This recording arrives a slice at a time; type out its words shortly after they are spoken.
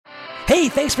Hey,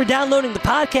 thanks for downloading the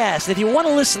podcast. If you want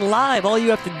to listen live, all you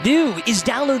have to do is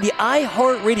download the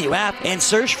iHeartRadio app and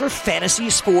search for Fantasy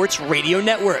Sports Radio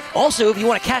Network. Also, if you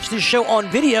want to catch this show on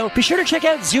video, be sure to check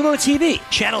out Zumo TV,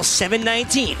 channel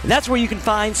 719. That's where you can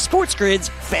find Sports Grid's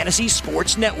Fantasy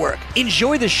Sports Network.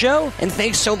 Enjoy the show, and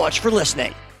thanks so much for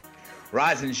listening.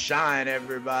 Rise and shine,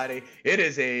 everybody. It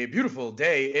is a beautiful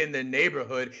day in the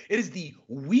neighborhood. It is the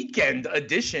weekend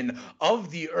edition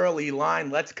of the early line.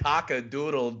 Let's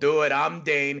cock-a-doodle do it. I'm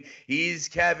Dane. He's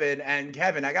Kevin. And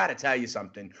Kevin, I got to tell you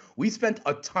something. We spent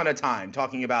a ton of time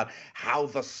talking about how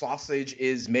the sausage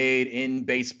is made in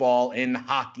baseball, in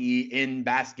hockey, in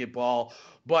basketball.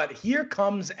 But here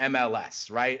comes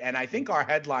MLS, right? And I think our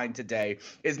headline today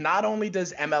is not only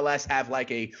does MLS have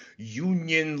like a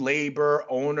union labor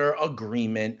owner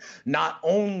agreement, not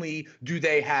only do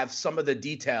they have some of the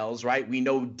details, right? We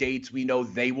know dates, we know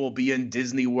they will be in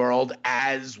Disney World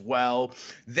as well.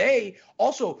 They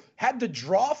also had the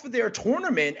draw for their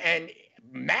tournament, and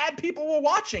mad people were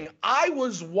watching. I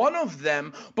was one of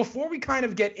them. Before we kind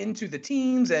of get into the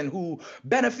teams and who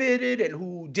benefited and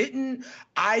who didn't,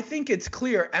 I think it's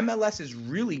clear MLS is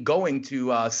really going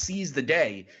to seize the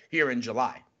day here in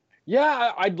July.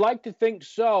 Yeah, I'd like to think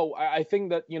so. I think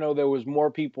that, there was more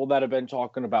people that have been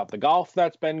talking about the golf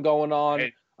that's been going on.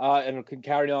 Right. And it could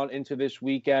carry on into this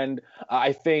weekend.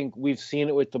 I think we've seen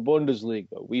it with the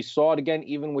Bundesliga. We saw it again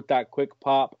even with that quick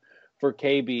pop for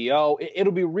KBO.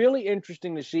 It'll be really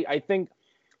interesting to see. I think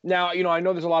now, I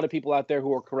know there's a lot of people out there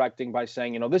who are correcting by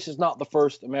saying, this is not the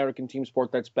first American team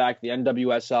sport that's back. The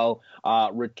NWSL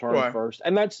returned first.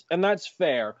 And that's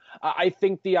fair. I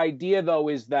think the idea, though,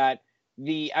 is that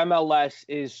the MLS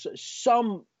is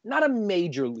not a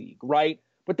major league, right?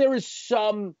 But there is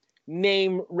some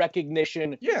name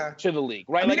recognition to the league,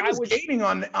 right? I mean, it was gaining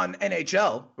on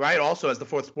NHL, right? Also as the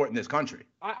fourth sport in this country.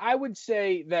 I would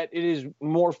say that it is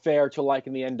more fair to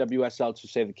liken the NWSL to,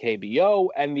 say, the KBO,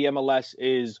 and the MLS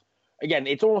is, again,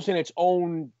 it's almost in its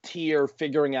own tier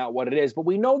figuring out what it is. But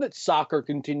we know that soccer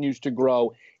continues to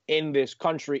grow in this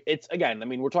country. It's, again,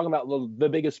 we're talking about the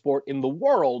biggest sport in the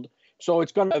world, so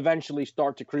it's going to eventually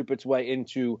start to creep its way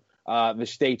into the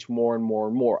States more and more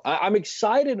and more. I'm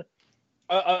excited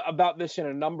about this in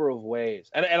a number of ways.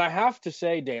 And I have to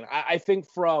say, Dane, I think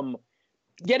from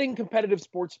getting competitive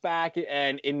sports back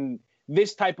and in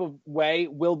this type of way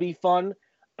will be fun.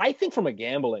 I think from a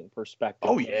gambling perspective,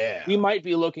 we might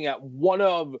be looking at one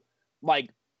of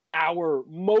our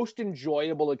most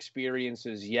enjoyable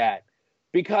experiences yet.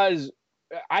 Because,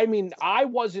 I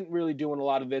wasn't really doing a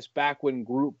lot of this back when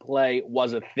group play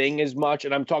was a thing as much.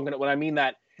 And I'm talking when I mean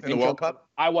that, in the World Cup?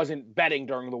 I wasn't betting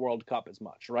during the World Cup as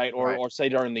much, right? Or say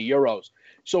during the Euros.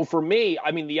 So for me,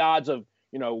 the odds of,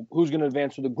 who's going to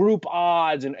advance with the group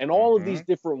odds and all of these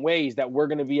different ways that we're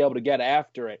going to be able to get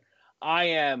after it. I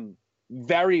am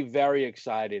very, very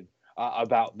excited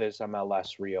about this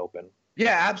MLS reopen.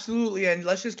 Yeah, absolutely. And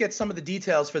let's just get some of the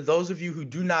details for those of you who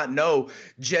do not know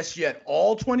just yet.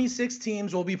 All 26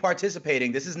 teams will be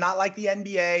participating. This is not like the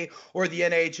NBA or the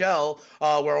NHL,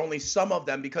 where only some of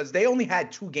them, because they only had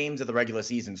 2 games of the regular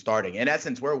season starting. In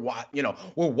essence, we're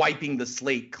wiping the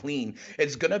slate clean.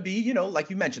 It's going to be, like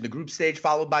you mentioned, the group stage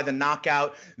followed by the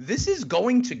knockout. This is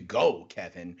going to go,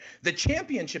 Kevin. The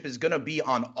championship is going to be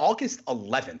on August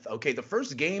 11th. Okay, the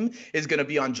first game is going to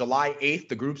be on July 8th,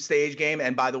 the group stage game.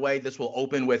 And by the way, this will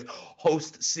open with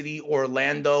host city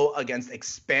Orlando against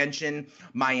expansion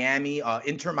Miami,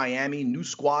 Inter Miami, new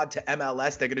squad to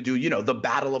MLS. They're going to do, the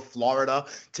Battle of Florida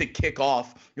to kick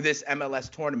off this MLS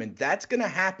tournament. That's going to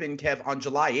happen, Kev, on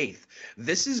July 8th.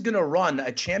 This is going to run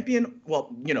a champion.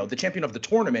 Well, the champion of the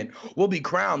tournament will be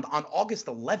crowned on August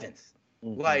 11th.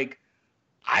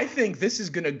 I think this is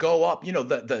going to go up,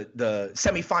 the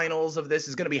semifinals of this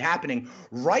is going to be happening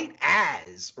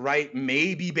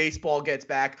maybe baseball gets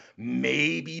back,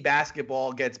 maybe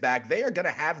basketball gets back. They are going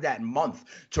to have that month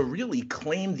to really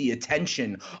claim the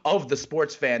attention of the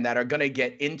sports fan that are going to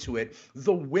get into it.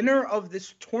 The winner of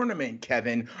this tournament,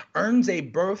 Kevin, earns a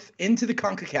berth into the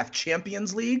CONCACAF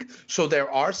Champions League. So there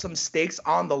are some stakes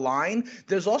on the line.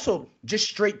 There's also just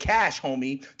straight cash,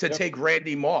 homie, to take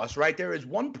Randy Moss, right? There is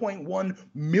 $1.1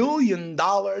 million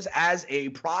as a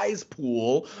prize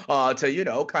pool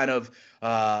to,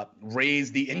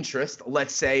 raise the interest,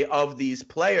 let's say, of these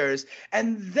players.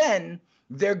 And then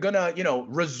they're going to,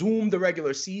 resume the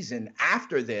regular season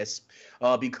after this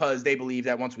because they believe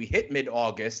that once we hit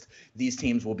mid-August, these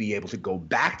teams will be able to go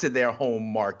back to their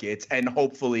home markets and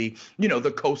hopefully,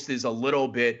 the coast is a little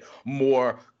bit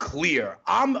more clear.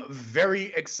 I'm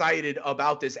very excited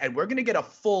about this, and we're going to get a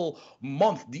full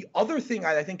month. The other thing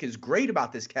I think is great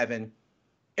about this, Kevin,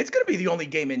 It's going to be the only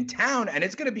game in town, and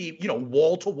it's going to be,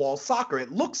 wall-to-wall soccer.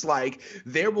 It looks like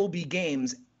there will be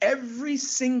games every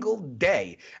single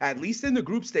day, at least in the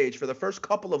group stage for the first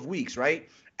couple of weeks, right?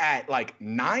 At like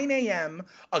 9 a.m.,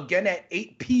 again at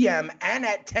 8 p.m., and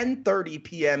at 10:30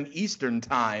 p.m. Eastern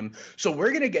time. So we're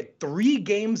going to get 3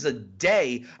 games a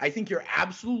day. I think you're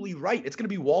absolutely right. It's going to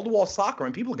be wall-to-wall soccer,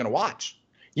 and people are going to watch.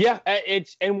 Yeah,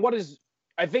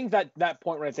 I think that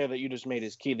point right there that you just made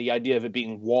is key, the idea of it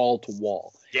being wall to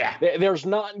wall. Yeah. There's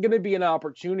not going to be an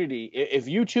opportunity. If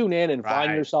you tune in and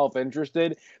find yourself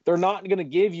interested, they're not going to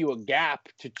give you a gap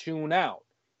to tune out.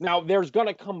 Now, there's going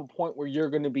to come a point where you're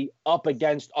going to be up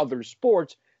against other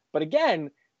sports. But again,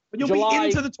 you'll be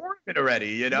into the tournament already,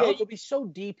 Yeah, you'll be so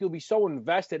deep. You'll be so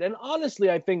invested. And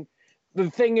honestly, I think the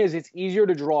thing is, it's easier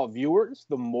to draw viewers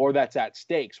the more that's at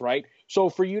stakes, right? So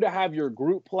for you to have your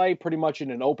group play pretty much in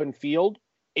an open field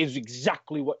is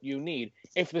exactly what you need.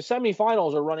 If the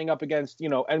semifinals are running up against,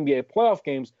 NBA playoff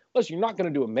games, listen, you're not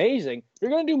going to do amazing.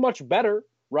 You're going to do much better,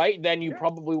 right, than you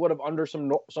probably would have under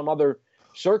some other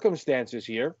circumstances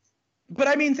here. But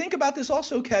I mean, think about this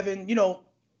also, Kevin.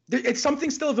 It's something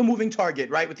still of a moving target,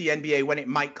 right, with the NBA when it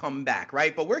might come back,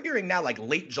 right? But we're hearing now like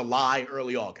late July,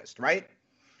 early August, right?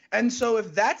 And so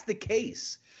if that's the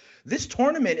case, this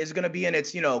tournament is going to be in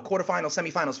its, quarterfinals,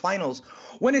 semifinals, finals,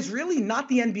 when it's really not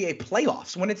the NBA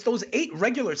playoffs, when it's those 8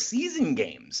 regular season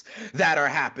games that are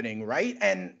happening, right?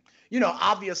 And,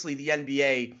 obviously the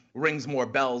NBA rings more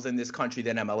bells in this country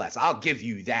than MLS. I'll give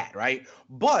you that, right?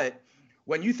 But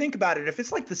when you think about it, if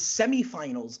it's like the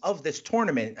semifinals of this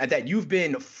tournament that you've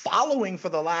been following for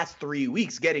the last 3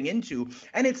 weeks getting into,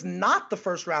 and it's not the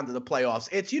first round of the playoffs,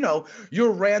 it's,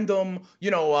 your random,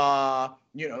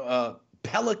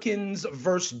 Pelicans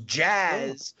versus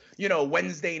Jazz,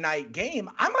 Wednesday night game,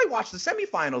 I might watch the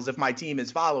semifinals if my team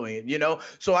is following it,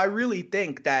 So I really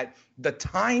think that the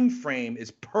time frame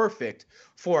is perfect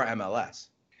for MLS.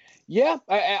 Yeah,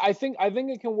 I think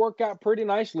it can work out pretty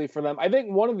nicely for them. I think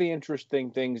one of the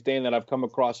interesting things, Dane, that I've come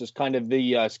across is kind of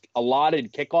the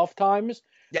allotted kickoff times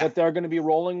that they're going to be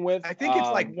rolling with. I think it's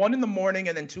like 1 in the morning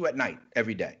and then 2 at night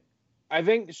every day. I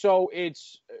think so.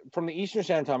 It's from the Eastern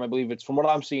Standard Time, I believe. It's from what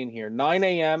I'm seeing here, 9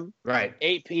 a.m., right,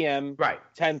 8 p.m., right,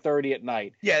 10:30 at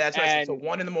night. Yeah, that's right. So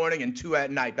 1 in the morning and 2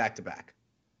 at night back to back.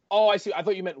 Oh, I see. I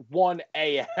thought you meant 1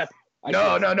 a.m.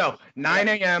 No. 9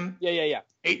 a.m. Yeah.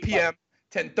 8 p.m.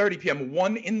 10:30 p.m.,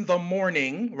 1 in the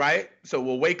morning, right? So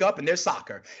we'll wake up and there's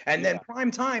soccer. And then prime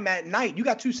time at night, you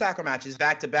got 2 soccer matches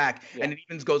back to back, and it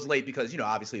even goes late because,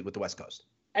 obviously with the West Coast.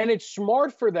 And it's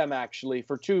smart for them, actually,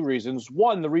 for 2 reasons.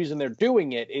 One, the reason they're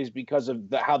doing it is because of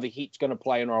how the Heat's going to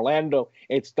play in Orlando.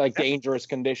 It's like dangerous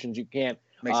conditions. You can't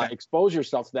expose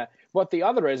yourself to that. But the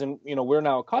other is, and, we're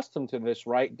now accustomed to this,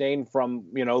 right, Dane, from,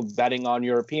 betting on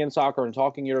European soccer and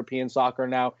talking European soccer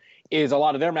now, is a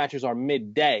lot of their matches are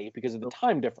midday because of the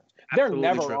time difference. Absolutely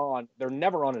They're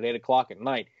never on at 8 o'clock at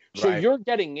night. So you're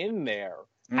getting in there.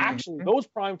 Mm-hmm. Actually, those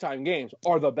primetime games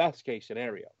are the best case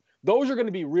scenario. Those are going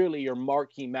to be really your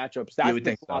marquee matchups. That's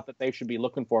the slot that they should be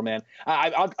looking for, man.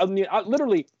 I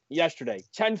literally yesterday,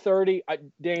 10:30,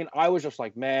 Dane, I was just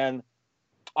like, man,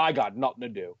 I got nothing to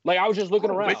do. Like, I was just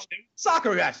looking around. Which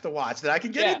soccer match to watch that I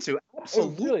can get into.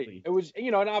 Absolutely. It was,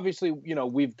 and obviously,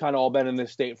 we've kind of all been in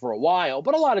this state for a while,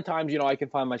 but a lot of times, I can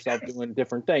find myself doing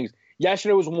different things.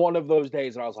 Yesterday was one of those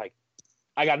days that I was like,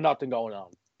 I got nothing going on.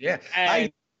 Yeah.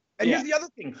 And here's the other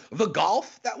thing. The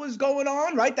golf that was going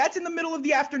on, right? That's in the middle of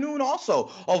the afternoon also,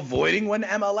 avoiding when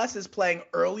MLS is playing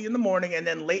early in the morning and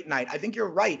then late night. I think you're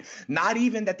right. Not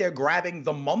even that they're grabbing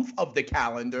the month of the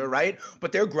calendar, right?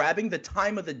 But they're grabbing the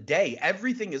time of the day.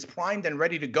 Everything is primed and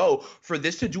ready to go for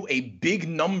this to do a big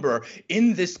number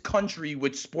in this country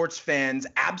with sports fans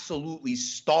absolutely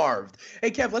starved. Hey,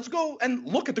 Kev, let's go and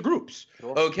look at the groups,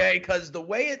 okay? Because the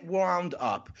way it wound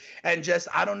up, and just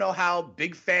I don't know how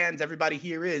big fans everybody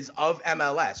here is of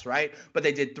MLS, right? But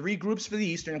they did 3 groups for the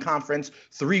Eastern Conference,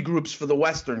 3 groups for the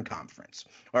Western Conference.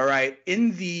 All right.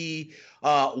 In the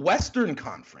Western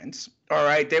Conference, all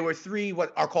right, there were 3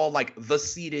 what are called like the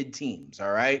seeded teams.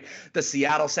 All right. The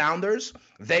Seattle Sounders,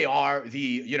 they are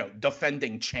the,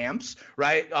 defending champs,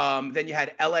 right? Then you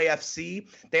had LAFC.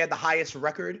 They had the highest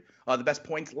record. The best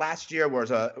points last year were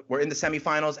in the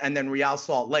semifinals, and then Real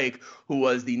Salt Lake, who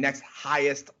was the next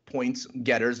highest points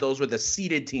getters. Those were the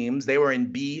seeded teams. They were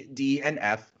in B, D, and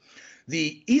F.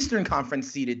 The Eastern Conference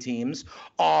seeded teams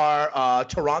are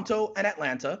Toronto and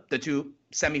Atlanta, the 2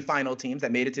 semifinal teams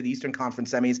that made it to the Eastern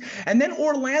Conference semis, and then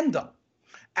Orlando.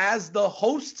 as the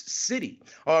host city.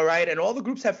 All right. And all the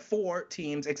groups have 4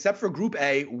 teams except for Group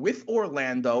A with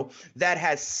Orlando that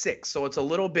has 6. So it's a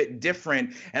little bit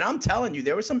different. And I'm telling you,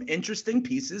 there were some interesting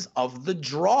pieces of the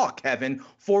draw, Kevin.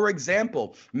 For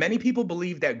example, many people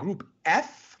believe that Group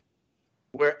F,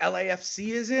 where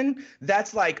LAFC is in,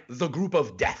 that's like the group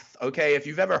of death, okay? If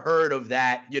you've ever heard of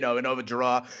that, in a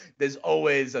draw, there's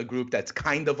always a group that's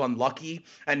kind of unlucky.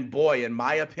 And boy, in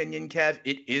my opinion, Kev,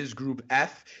 it is Group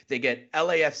F. They get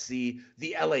LAFC,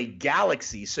 the LA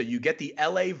Galaxy. So you get the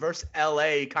LA versus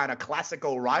LA kind of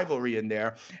classical rivalry in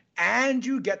there. And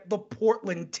you get the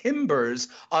Portland Timbers,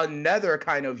 another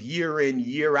kind of year in,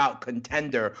 year out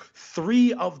contender.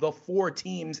 3 of the 4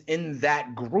 teams in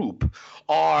that group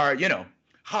are,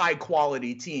 high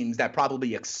quality teams that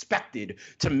probably expected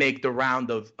to make the round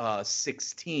of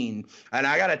 16. And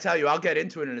I got to tell you, I'll get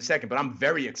into it in a second, but I'm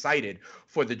very excited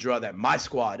for the draw that my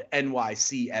squad,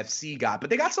 NYCFC, got. But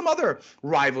they got some other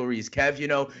rivalries, Kev.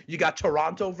 You got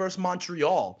Toronto versus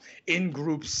Montreal in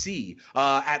Group C.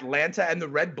 Atlanta and the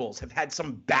Red Bulls have had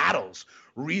some battles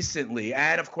recently.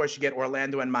 And, of course, you get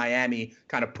Orlando and Miami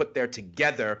kind of put there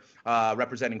together,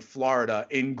 representing Florida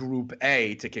in Group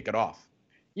A to kick it off.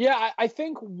 Yeah, I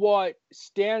think what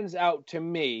stands out to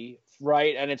me,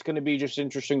 right, and it's going to be just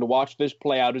interesting to watch this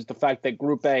play out, is the fact that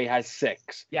Group A has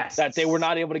 6. Yes. That they were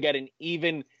not able to get an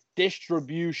even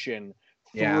distribution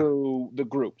through the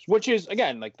groups, which is,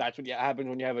 again, like that's what happens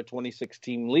when you have a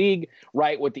 26-team league,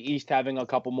 right, with the East having a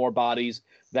couple more bodies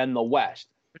than the West.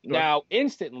 Sure. Now,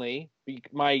 instantly,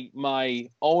 my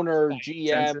owner,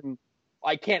 GM,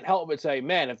 I can't help but say,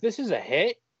 man, if this is a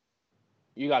hit,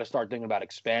 you got to start thinking about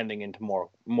expanding into more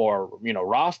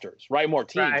rosters, right? More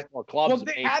teams, more clubs. Well,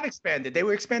 they have expanded. They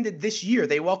were expanded this year.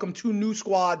 They welcomed 2 new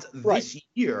squads this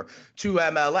year to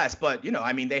MLS. But,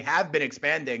 they have been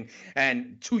expanding.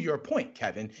 And to your point,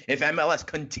 Kevin, if MLS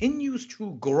continues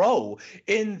to grow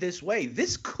in this way,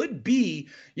 this could be,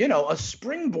 a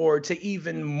springboard to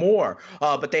even more.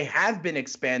 But they have been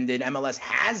expanded. MLS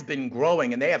has been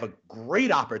growing, and they have a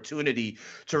great opportunity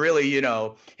to really,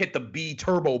 hit the B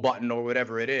turbo button or whatever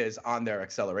it is on their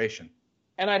acceleration.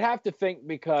 And I'd have to think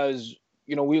because,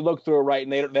 we look through it, right,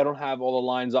 and they don't have all the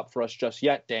lines up for us just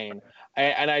yet, Dane.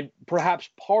 And perhaps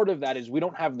part of that is we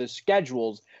don't have the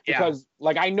schedules because,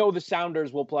 I know the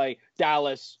Sounders will play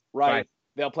Dallas, right?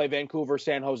 They'll play Vancouver,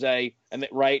 San Jose, and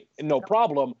no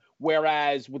problem.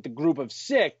 Whereas with the group of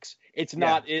 6, it's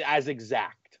not as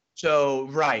exact. So,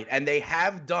 right. And they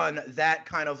have done that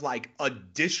kind of like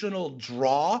additional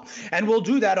draw. And we'll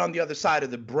do that on the other side of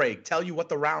the break. Tell you what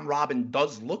the round robin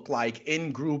does look like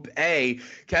in Group A.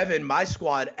 Kevin, my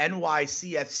squad,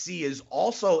 NYCFC, is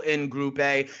also in Group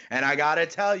A. And I got to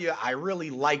tell you, I really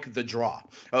like the draw.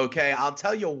 Okay, I'll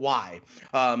tell you why.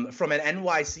 From an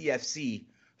NYCFC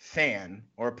fan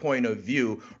or point of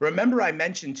view, remember I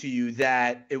mentioned to you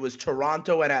that it was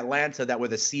Toronto and Atlanta that were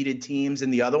the seeded teams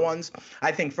in the other ones.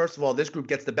 I think, first of all, this group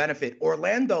gets the benefit.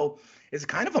 Orlando is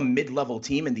kind of a mid-level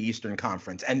team in the Eastern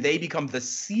Conference, and they become the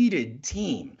seeded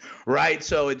team, right?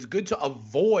 So it's good to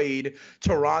avoid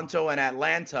Toronto and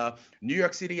Atlanta. New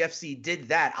York City FC did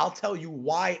that. I'll tell you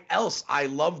why else I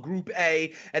love Group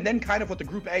A, and then kind of what the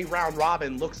Group A round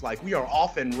robin looks like. We are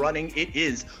off and running. It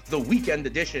is the weekend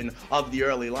edition of The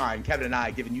Early Line. Kevin and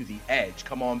I giving you the edge.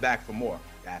 Come on back for more.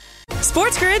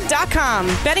 SportsGrid.com.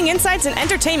 Betting insights and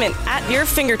entertainment at your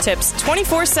fingertips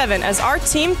 24/7 as our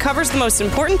team covers the most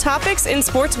important topics in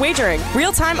sports wagering.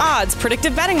 Real-time odds,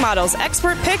 predictive betting models,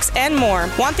 expert picks, and more.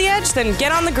 Want the edge? Then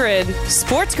get on the grid.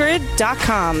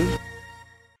 SportsGrid.com.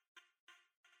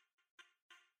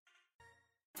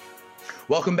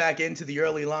 Welcome back into the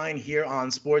early line here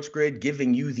on Sports Grid,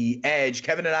 giving you the edge.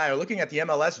 Kevin and I are looking at the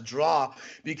MLS draw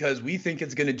because we think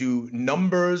it's going to do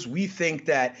numbers. We think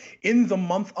that in the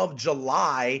month of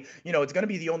July, it's going to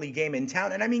be the only game in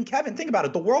town. And I mean, Kevin, think about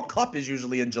it. The World Cup is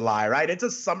usually in July, right? It's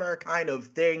a summer kind of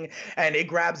thing, and it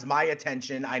grabs my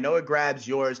attention. I know it grabs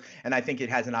yours, and I think it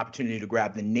has an opportunity to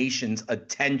grab the nation's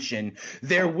attention.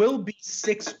 There will be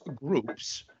 6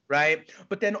 groups, right?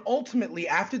 But then ultimately,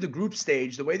 after the group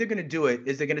stage, the way they're going to do it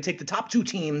is they're going to take the top 2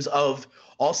 teams of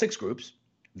all 6 groups.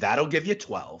 That'll give you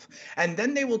 12. And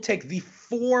then they will take the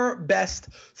 4 best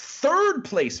third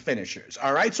place finishers.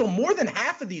 All right. So more than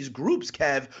half of these groups,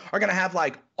 Kev, are going to have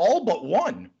like all but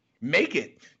one make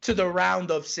it to the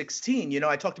round of 16. You know,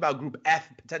 I talked about Group F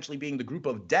potentially being the group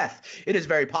of death. It is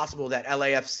very possible that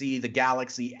LAFC, the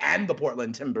Galaxy, and the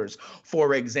Portland Timbers,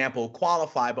 for example,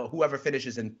 qualify, but whoever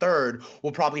finishes in third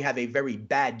will probably have a very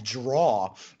bad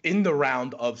draw in the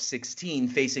round of 16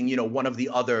 facing, you know, one of the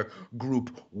other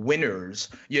group winners,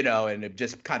 you know, and it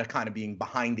just kind of being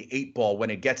behind the 8 ball when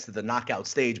it gets to the knockout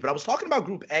stage. But I was talking about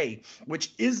Group A,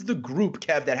 which is the group,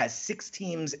 Kev, that has 6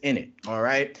 teams in it, all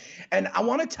right? And I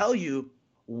want to tell you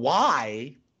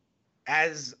why,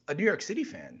 as a New York City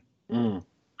fan,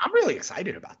 I'm really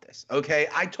excited about this, okay?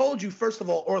 I told you, first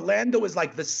of all, Orlando is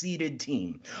like the seeded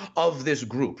team of this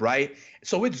group, right?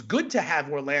 So it's good to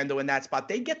have Orlando in that spot.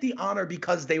 They get the honor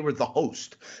because they were the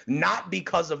host, not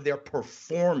because of their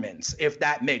performance, if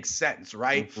that makes sense,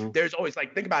 right? There's always,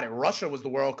 like, think about it. Russia was the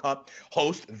World Cup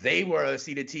host. They were a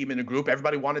seeded team in the group.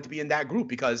 Everybody wanted to be in that group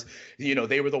because, you know,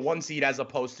 they were the 1 seed as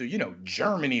opposed to, you know,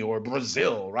 Germany or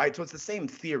Brazil, right? So it's the same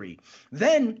theory.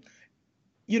 Then,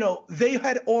 you know, they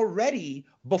had already,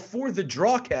 before the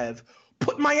draw, Kev,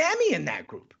 put Miami in that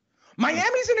group.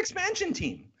 Miami's an expansion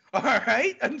team, all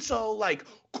right? And so, like,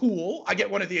 cool, I get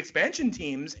one of the expansion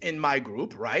teams in my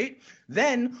group, right?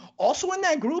 Then, also in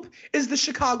that group is the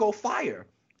Chicago Fire.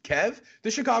 Kev,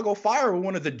 the Chicago Fire were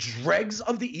one of the dregs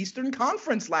of the Eastern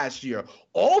Conference last year,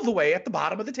 all the way at the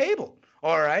bottom of the table,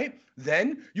 all right?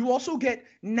 Then you also get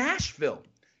Nashville.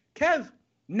 Kev,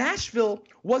 Nashville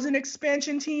was an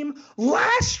expansion team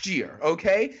last year,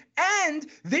 okay? And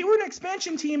they were an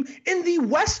expansion team in the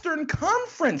Western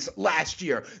Conference last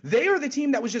year. They are the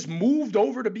team that was just moved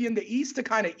over to be in the East to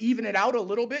kind of even it out a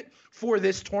little bit for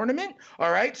this tournament,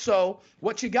 all right? So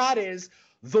what you got is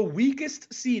the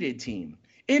weakest seeded team.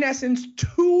 In essence,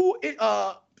 2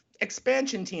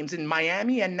 expansion teams in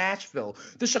Miami and Nashville,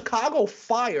 the Chicago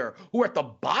Fire, who were at the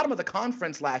bottom of the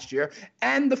conference last year,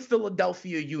 and the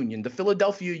Philadelphia Union. The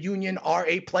Philadelphia Union are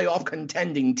a playoff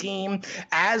contending team,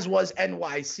 as was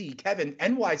NYC. Kevin,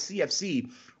 NYCFC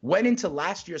went into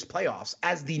last year's playoffs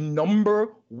as the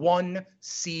number 1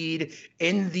 seed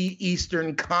in the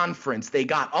Eastern Conference. They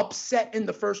got upset in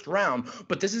the first round,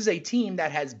 but this is a team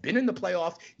that has been in the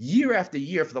playoff year after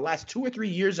year for the last 2 or 3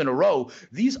 years in a row.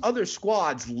 These other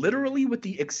squads, literally with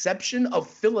the exception of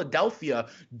Philadelphia,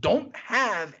 don't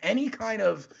have any kind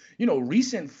of, you know,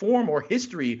 recent form or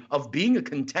history of being a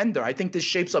contender. I think this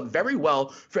shapes up very well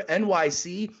for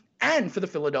NYC and for the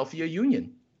Philadelphia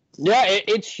Union. Yeah,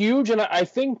 it's huge, and I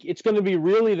think it's going to be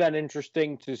really then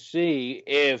interesting to see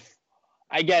if,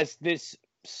 I guess, this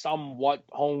somewhat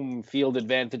home field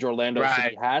advantage Orlando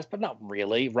City has, but not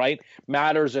really, right,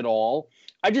 matters at all.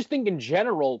 I just think in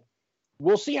general,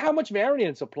 we'll see how much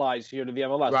variance applies here to the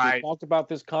MLS. Right. We've talked about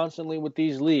this constantly with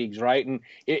these leagues, right? And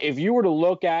if you were to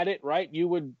look at it, right, you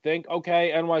would think,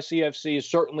 okay, NYCFC is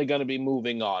certainly going to be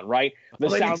moving on, right? The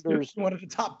Sounders, one of the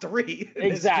top 3.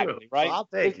 Exactly, right? So I'll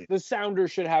take it. The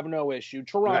Sounders should have no issue.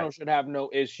 Toronto should have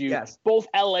no issue. Yes. Both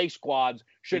LA squads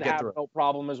should have no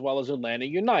problem, as well as Atlanta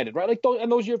United, right? Like,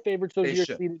 and those are your favorites, those are your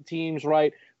seeded teams,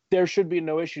 right? There should be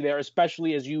no issue there,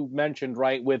 especially as you mentioned,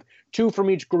 right, with 2 from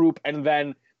each group, and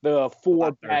then the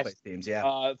 4 best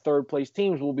third place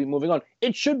teams will be moving on.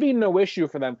 It should be no issue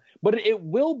for them, but it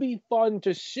will be fun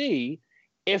to see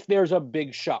if there's a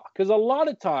big shock. Because a lot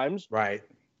of times,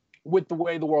 with the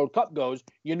way the World Cup goes,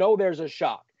 you know there's a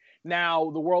shock.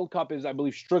 Now, the World Cup is, I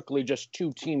believe, strictly just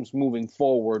 2 teams moving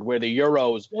forward, where the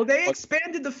Euros... Well, they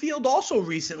expanded the field also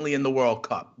recently in the World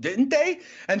Cup, didn't they?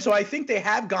 And so I think they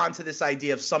have gone to this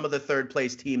idea of some of the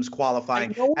third-place teams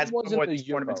qualifying as more these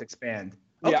tournaments expand.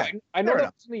 Okay. Yeah, I know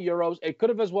that was in the Euros. It could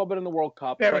have as well been in the World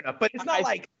Cup. Fair enough. But it's not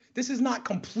like this is not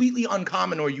completely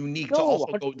uncommon or unique to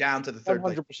also go down to the third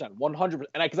 100%, 100%.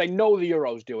 And because I know the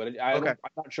Euros do it. I'm not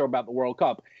sure about the World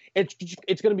Cup. It's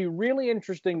going to be really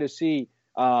interesting to see,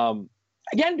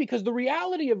 again, because the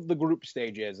reality of the group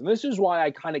stage is, and this is why I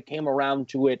kind of came around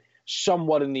to it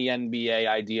somewhat in the NBA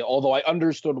idea, although I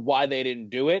understood why they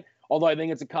didn't do it, although I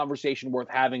think it's a conversation worth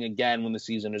having again when the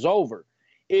season is over,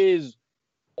 is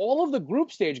all of the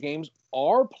group stage games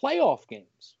are playoff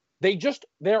games.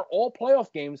 They're all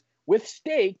playoff games with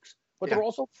stakes, but they're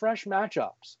also fresh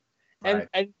matchups. And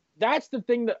that's the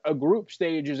thing that a group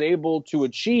stage is able to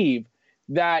achieve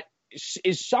that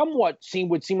is somewhat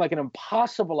would seem like an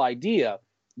impossible idea.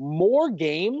 More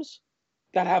games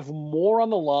that have more on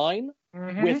the line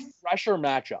with fresher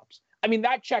matchups. I mean,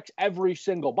 that checks every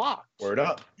single box. Word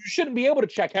up. You should not be able to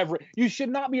check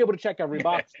every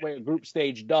box the way a group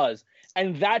stage does.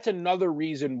 And that's another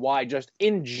reason why, just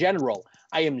in general,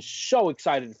 I am so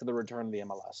excited for the return of the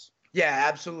MLS. Yeah,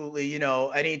 absolutely.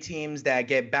 Any teams that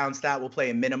get bounced out will play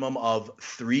a minimum of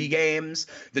 3 games.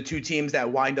 The 2 teams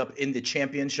that wind up in the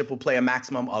championship will play a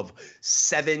maximum of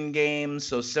 7 games.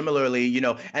 So similarly,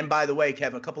 and by the way,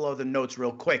 Kevin, a couple other notes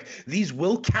real quick. These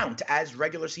will count as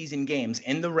regular season games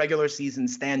in the regular season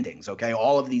standings, okay?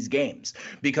 All of these games.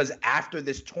 Because after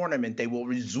this tournament, they will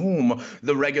resume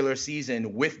the regular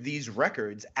season with these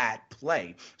records at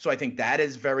play. So I think that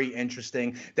is very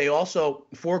interesting. They also,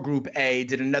 for Group A,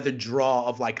 did another draw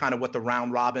of like kind of what the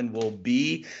round robin will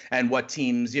be and what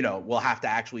teams, will have to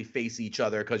actually face each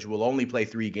other, because you will only play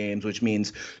 3 games, which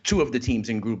means 2 of the teams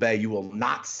in Group A you will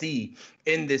not see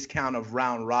in this count of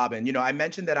round robin. I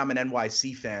mentioned that I'm an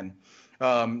NYC fan.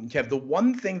 Kev, the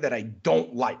one thing that I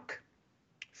don't like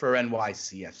for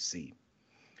NYCFC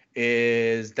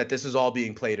is that this is all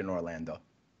being played in Orlando.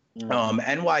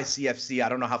 NYCFC, I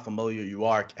don't know how familiar you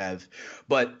are, Kev,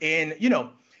 but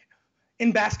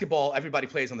in basketball, everybody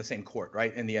plays on the same court,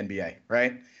 right? In the NBA,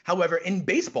 right? However, in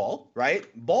baseball, right,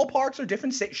 ballparks are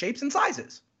different shapes and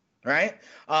sizes, right?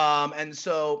 And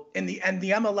so the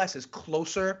MLS is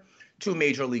closer to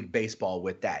Major League Baseball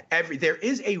with that. There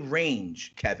is a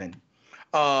range, Kevin,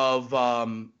 of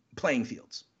playing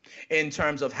fields in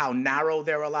terms of how narrow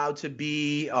they're allowed to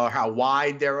be or how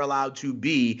wide they're allowed to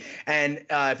be. And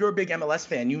if you're a big MLS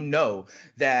fan, you know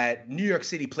that New York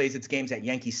City plays its games at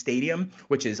Yankee Stadium,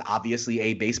 which is obviously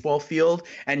a baseball field,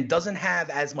 and doesn't have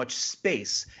as much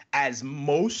space as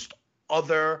most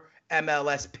other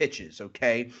MLS pitches,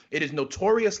 okay? It is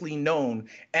notoriously known,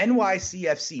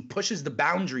 NYCFC pushes the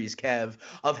boundaries, Kev,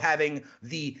 of having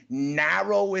the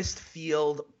narrowest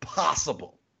field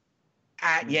possible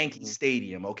at Yankee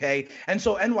Stadium, okay? And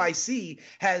so NYC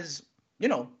has,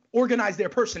 organized their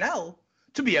personnel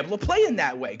to be able to play in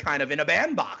that way, kind of in a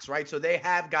bandbox, right? So they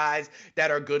have guys that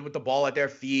are good with the ball at their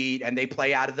feet and they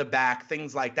play out of the back,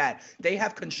 things like that. They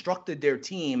have constructed their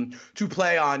team to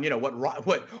play on,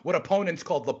 what opponents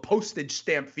call the postage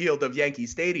stamp field of Yankee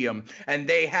Stadium, and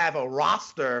they have a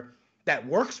roster that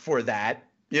works for that.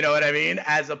 You know what I mean?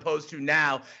 As opposed to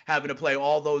now having to play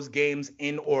all those games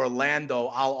in Orlando.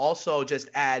 I'll also just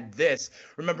add this.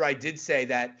 Remember, I did say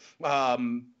that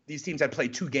these teams had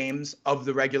played 2 games of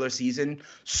the regular season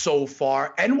so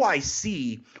far.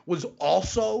 NYC was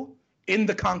also in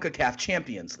the CONCACAF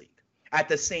Champions League at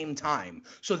the same time.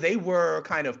 So they were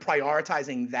kind of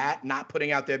prioritizing that, not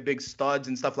putting out their big studs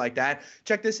and stuff like that.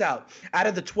 Check this out. Out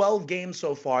of the 12 games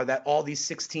so far that all these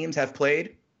 6 teams have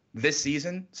played this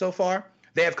season so far,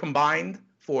 they have combined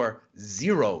for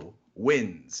 0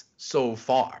 wins so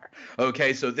far.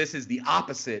 Okay, so this is the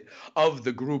opposite of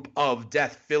the group of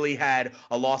death. Philly had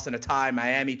a loss and a tie.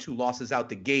 Miami, 2 losses out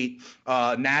the gate.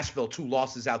 Nashville, 2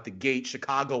 losses out the gate.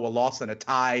 Chicago, a loss and a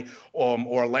tie.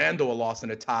 Orlando, a loss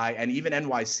and a tie. And even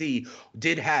NYC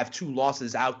did have 2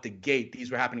 losses out the gate.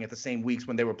 These were happening at the same weeks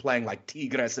when they were playing like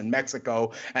Tigres in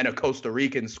Mexico and a Costa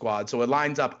Rican squad. So it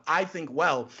lines up, I think,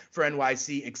 well for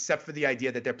NYC, except for the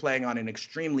idea that they're playing on an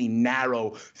extremely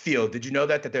narrow field. Did you know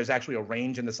that there's actually a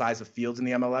range in the size of fields in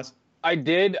the MLS? I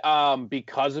did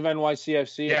because of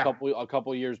NYCFC a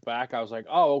couple years back. I was like,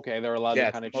 oh, okay, they're allowed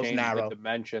to kind of change the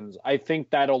dimensions. I think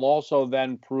that'll also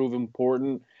then prove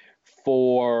important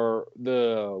for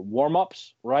the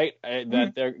warm-ups, right?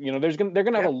 That they're they're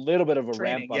gonna have a little bit of a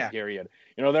ramp-up period.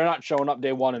 They're not showing up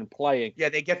day 1 and playing. Yeah,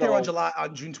 they get there on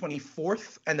June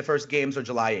 24th, and the first games are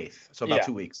July 8th, so about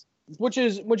 2 weeks. Which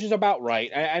is about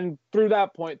right. And through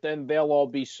that point, then they'll all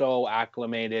be so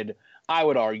acclimated, I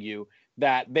would argue,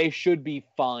 that they should be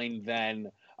fine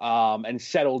then and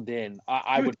settled in.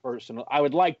 I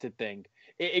would like to think.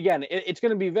 It's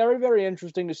going to be very, very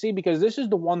interesting to see, because this is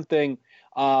the one thing.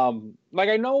 I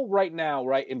know right now,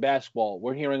 right, in basketball,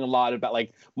 we're hearing a lot about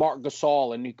like Marc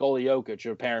Gasol and Nikola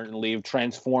Jokic apparently have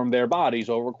transformed their bodies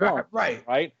over quarantine,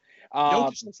 right?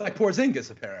 Jokic looks like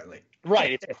Porzingis, apparently.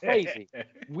 Right, it's crazy.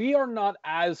 We are not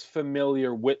as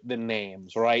familiar with the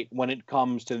names, right, when it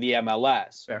comes to the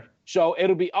MLS. Fair. So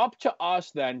it'll be up to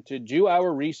us then to do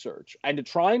our research and to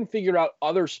try and figure out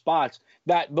other spots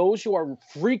that those who are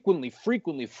frequently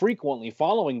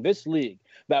following this league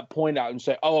that point out and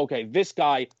say, oh, okay, this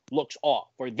guy looks off,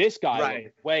 or this guy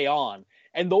looks way on.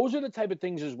 And those are the type of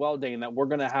things as well, Dane, that we're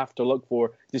going to have to look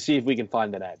for to see if we can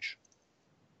find an edge.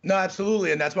 No,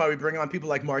 absolutely. And that's why we bring on people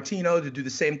like Martino to do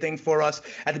the same thing for us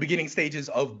at the beginning stages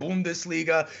of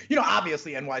Bundesliga.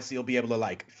 Obviously NYC will be able to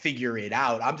like figure it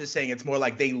out. I'm just saying it's more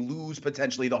like they lose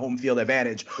potentially the home field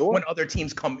advantage. Sure. When other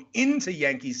teams come into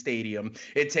Yankee Stadium,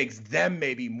 it takes them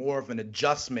maybe more of an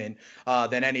adjustment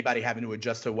than anybody having to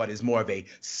adjust to what is more of a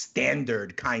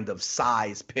standard kind of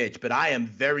size pitch. But I am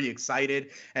very excited,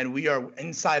 and we are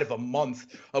inside of a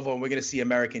month of when we're going to see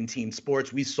American team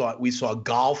sports. We saw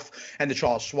golf and the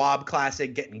Charles Schwab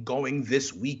Classic getting going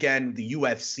this weekend. The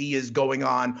UFC is going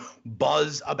on.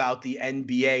 Buzz about the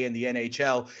NBA and the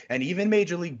NHL and even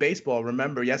Major League Baseball.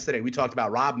 Remember yesterday we talked about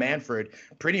Rob Manfred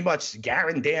pretty much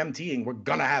guaranteeing we're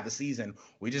going to have a season.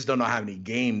 We just don't know how many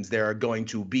games there are going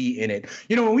to be in it.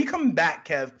 When we come back,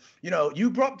 Kev, you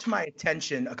brought to my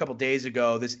attention a couple days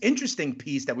ago this interesting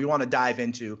piece that we want to dive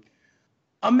into.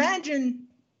 Imagine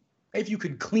if you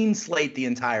could clean slate the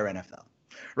entire NFL.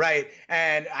 Right.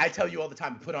 And I tell you all the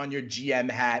time, put on your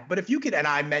GM hat. But if you could, and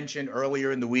I mentioned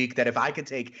earlier in the week that if I could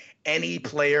take any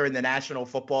player in the National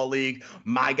Football League,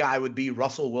 my guy would be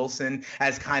Russell Wilson,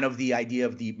 as kind of the idea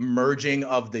of the merging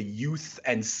of the youth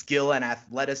and skill and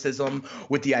athleticism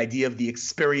with the idea of the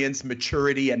experience,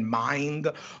 maturity, and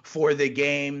mind for the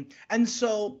game. And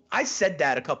so I said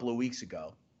that a couple of weeks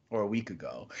ago or a week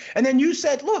ago. And then you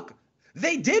said, look,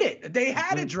 they did it. They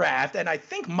had a draft, and I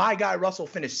think my guy Russell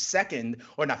finished second,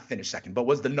 or not finished second, but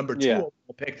was the number 2 overall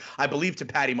pick, I believe, to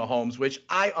Patty Mahomes, which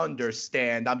I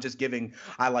understand. I'm just giving,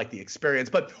 I like the experience.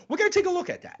 But we're going to take a look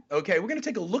at that, okay? We're going to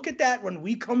take a look at that when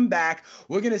we come back.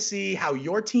 We're going to see how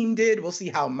your team did. We'll see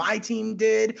how my team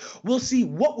did. We'll see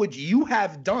what would you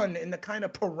have done in the kind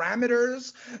of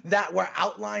parameters that were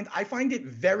outlined. I find it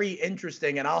very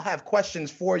interesting, and I'll have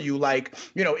questions for you like,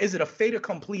 is it a fait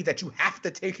accompli that you have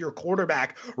to take your quarterback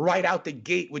right out the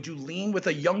gate? Would you lean with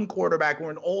a young quarterback or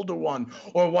an older one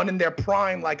or one in their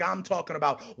prime like I'm talking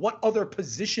about? What other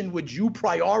position would you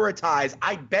prioritize?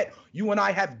 I bet you and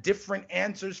I have different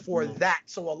answers for that.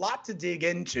 So a lot to dig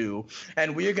into,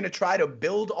 and we are going to try to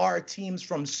build our teams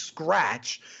from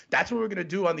scratch. That's what we're going to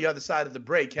do on the other side of the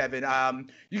break, Kevin.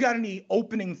 You got any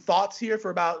opening thoughts here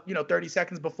for about 30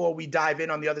 seconds before we dive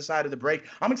in on the other side of the break?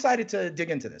 I'm excited to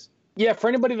dig into this. Yeah, for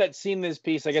anybody that's seen this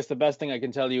piece, I guess the best thing I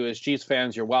can tell you is Chiefs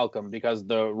fans, you're welcome, because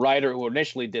the writer who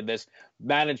initially did this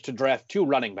managed to draft 2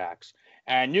 running backs.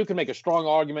 And you can make a strong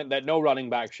argument that no running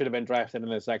back should have been drafted in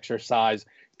this exercise.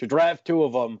 To draft 2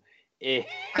 of them is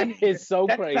so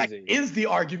crazy. That is the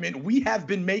argument we have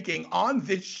been making on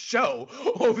this show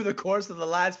over the course of the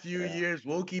last few years.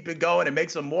 We'll keep it going and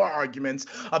make some more arguments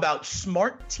about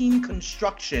smart team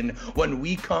construction when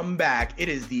we come back. It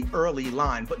is the early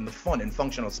line, putting the fun in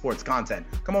functional sports content.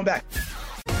 Come on back.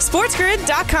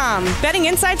 SportsGrid.com. Betting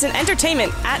insights and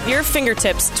entertainment at your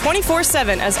fingertips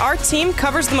 24/7 as our team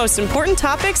covers the most important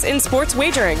topics in sports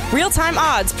wagering. Real-time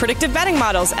odds, predictive betting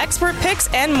models, expert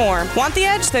picks, and more. Want the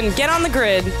edge? Then get on the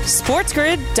grid.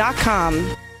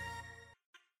 SportsGrid.com.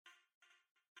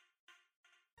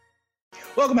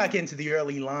 Welcome back into the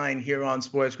early line here on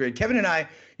Sports Grid. Kevin and I,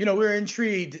 we're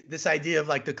intrigued, this idea of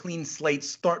like the clean slate,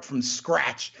 start from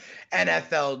scratch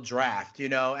NFL draft,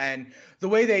 and the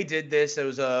way they did this, it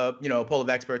was a poll of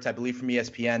experts, I believe, from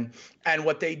ESPN. And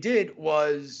what they did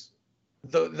was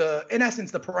the in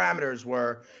essence, the parameters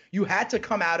were you had to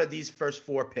come out of these first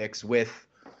 4 picks with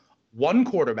 1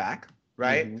 quarterback,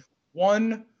 right? Mm-hmm.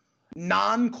 1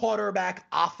 non-quarterback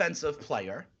offensive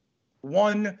player,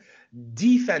 1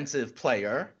 defensive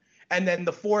player, and then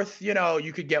the 4th,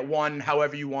 you could get 1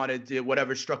 however you wanted to,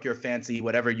 whatever struck your fancy,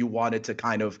 whatever you wanted to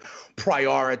kind of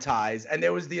prioritize. And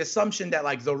there was the assumption that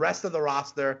like the rest of the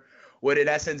roster would in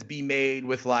essence be made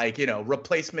with like,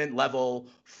 replacement level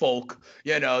folk,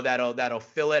 that'll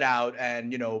fill it out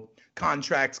and,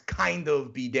 contracts kind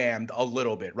of be damned a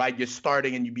little bit, right? You're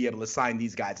starting and you'd be able to sign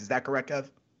these guys. Is that correct, Kev?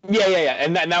 Yeah.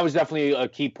 And that was definitely a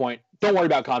key point. Don't worry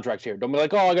about contracts here. Don't be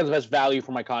like, I got the best value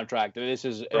for my contract. This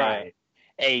is right.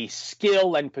 A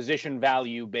skill and position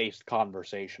value based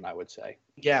conversation, I would say.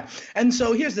 Yeah. And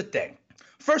so here's the thing.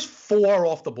 First 4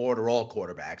 off the board are all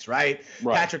quarterbacks, right?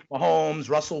 Patrick Mahomes,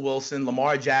 Russell Wilson,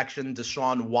 Lamar Jackson,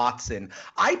 Deshaun Watson.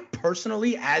 I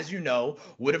personally, as you know,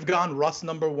 would have gone Russ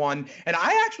number 1. And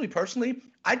I actually personally,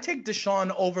 I'd take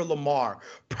Deshaun over Lamar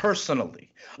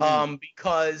personally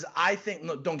because I think,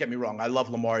 no, don't get me wrong, I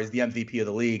love Lamar. He's the MVP of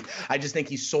the league. I just think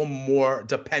he's so more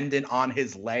dependent on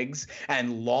his legs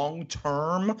and long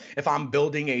term. If I'm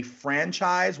building a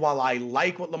franchise, while I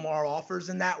like what Lamar offers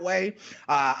in that way,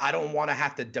 I don't want to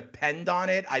have to depend on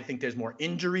it. I think there's more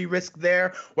injury risk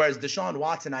there. Whereas Deshaun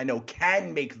Watson, I know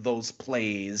can make those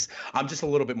plays. I'm just a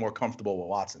little bit more comfortable with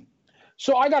Watson.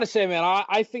 So I got to say, man,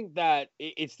 I think that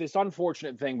it's this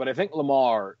unfortunate thing, but I think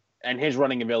Lamar and his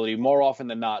running ability more often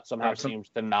than not somehow seems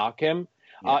to knock him.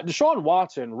 Yeah. Deshaun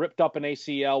Watson ripped up an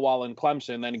ACL while in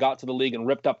Clemson, then got to the league and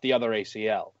ripped up the other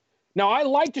ACL. Now, I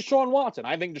like Deshaun Watson.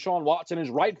 I think Deshaun Watson is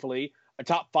rightfully a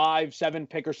top 5-7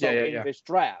 pick or so in this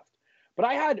draft.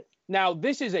 But now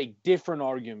this is a different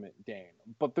argument, Dane.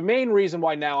 But the main reason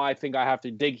why now I think I have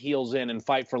to dig heels in and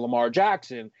fight for Lamar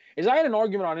Jackson is I had an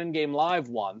argument on In Game Live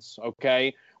once,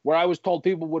 okay, where I was told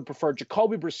people would prefer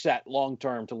Jacoby Brissett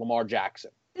long-term to Lamar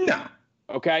Jackson. No.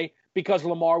 Okay? Because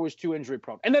Lamar was too injury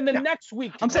prone. And then the next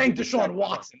week, I'm saying Deshaun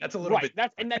Watson. That's a little bit.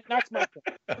 That's my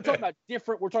point.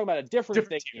 We're talking about a different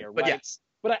thing here, right? But yes.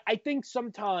 But I think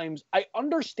sometimes I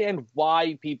understand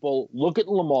why people look at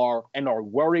Lamar and are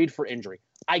worried for injury.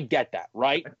 I get that,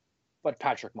 right? But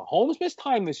Patrick Mahomes missed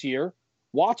time this year.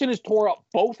 Watson has tore up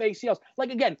both ACLs.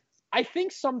 Like, again, I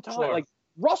think sometimes, like,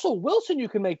 Russell Wilson, you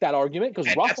can make that argument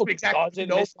because Russell doesn't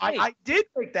miss time. I did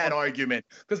make that argument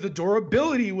because the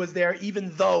durability was there,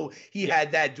 even though he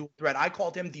had that dual threat. I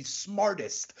called him the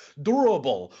smartest,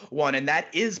 durable one, and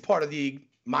that is part of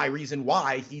my reason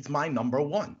why he's my number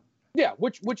one. Yeah,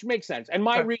 which makes sense. And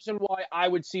my reason why I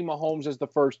would see Mahomes as the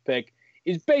first pick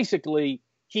is basically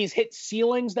he's hit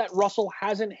ceilings that Russell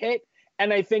hasn't hit.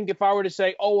 And I think if I were to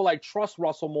say, oh, well, I trust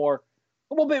Russell more,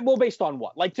 well, based on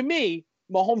what? Like, to me,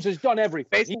 Mahomes has done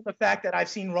everything. Based on the fact that I've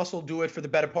seen Russell do it for the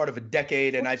better part of a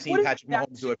decade, and I've seen Patrick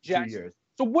Mahomes do it for 2 years.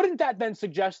 So wouldn't that then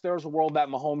suggest there's a world that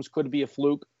Mahomes could be a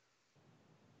fluke?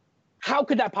 How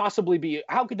could that possibly be?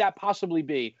 How could that possibly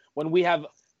be when we have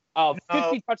a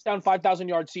 50 touchdown,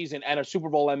 5,000-yard season and a Super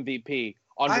Bowl MVP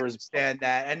under his? I understand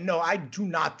that. And no, I do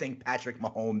not think Patrick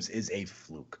Mahomes is a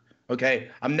fluke. Okay?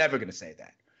 I'm never going to say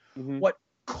that. Mm-hmm. What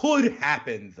could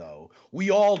happen, though, we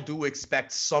all do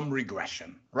expect some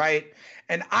regression, right?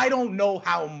 And I don't know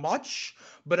how much,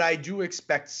 but I do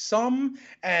expect some,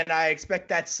 and I expect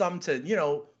that some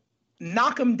to,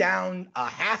 knock him down a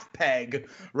half peg,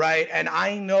 right? And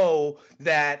I know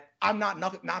that I'm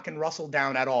not knocking Russell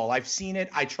down at all. I've seen it.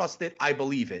 I trust it. I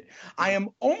believe it. I am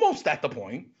almost at the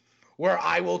point where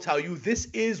I will tell you this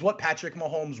is what Patrick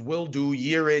Mahomes will do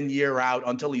year in, year out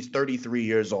until he's 33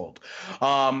 years old.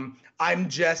 I'm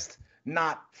just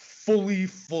not fully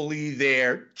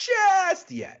there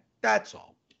just yet. That's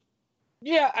all.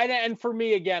 Yeah, and for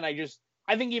me, again,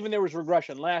 I think even there was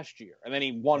regression last year, and then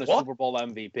he won a Super Bowl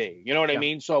MVP. You know what I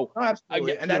mean? So,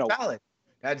 absolutely. And that's valid.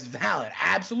 That's valid.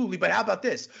 Absolutely. But how about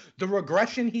this? The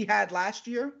regression he had last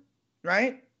year,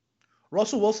 right?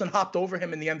 Russell Wilson hopped over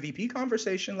him in the MVP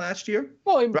conversation last year.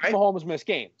 Well, Mahomes missed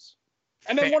games.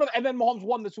 And then Mahomes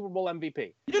won the Super Bowl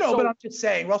MVP. But I'm just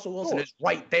saying Russell Wilson is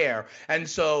right there. And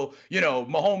so,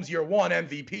 Mahomes year 1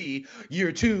 MVP,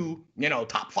 year 2,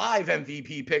 top 5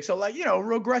 MVP pick. So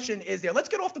regression is there. Let's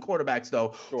get off the quarterbacks though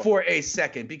for a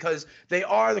second, because they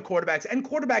are the quarterbacks, and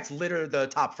quarterbacks litter the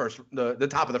top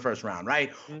of the first round,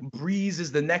 right? Mm-hmm. Breeze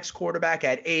is the next quarterback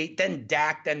at 8, then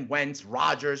Dak, then Wentz,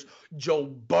 Rodgers, Joe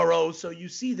Burrow. So you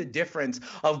see the difference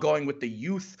of going with the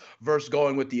youth versus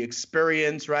going with the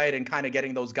experience, right? And kind of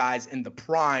getting those guys in the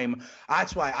prime.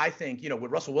 That's why I think,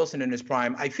 with Russell Wilson in his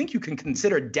prime, I think you can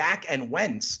consider Dak and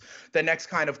Wentz the next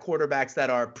kind of quarterbacks that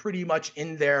are pretty much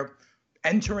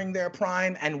entering their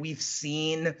prime. And we've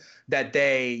seen that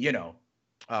they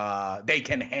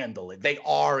can handle it. They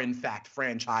are, in fact,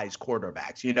 franchise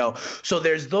quarterbacks, So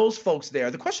there's those folks there.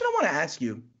 The question I want to ask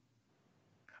you,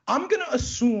 I'm going to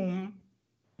assume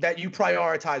that you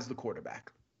prioritize the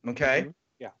quarterback, okay? Mm-hmm.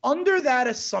 Yeah. Under that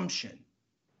assumption,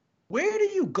 where do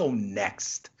you go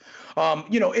next?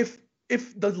 If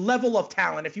the level of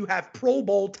talent, if you have Pro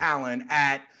Bowl talent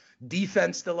at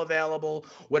defense still available,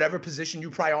 whatever position you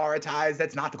prioritize,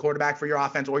 that's not the quarterback for your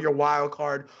offense or your wild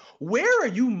card, where are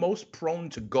you most prone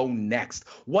to go next?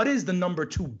 What is the number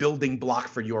 2 building block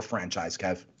for your franchise,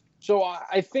 Kev? So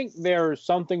I think there's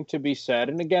something to be said.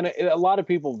 And again, a lot of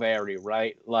people vary,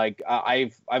 right? Like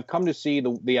I've come to see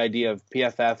the idea of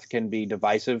PFF can be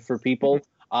divisive for people.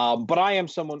 But I am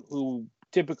someone who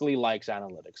typically likes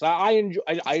analytics.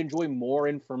 I enjoy more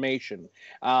information.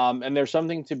 And there's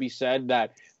something to be said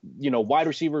that, wide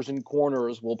receivers and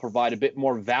corners will provide a bit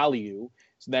more value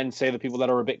than, say, the people that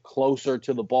are a bit closer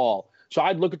to the ball. So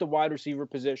I'd look at the wide receiver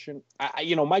position.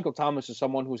 Michael Thomas is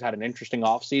someone who's had an interesting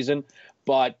offseason,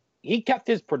 but he kept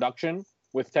his production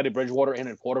with Teddy Bridgewater in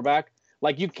at quarterback.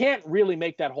 Like, you can't really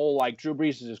make that whole, Drew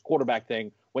Brees is his quarterback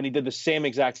thing when he did the same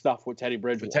exact stuff with Teddy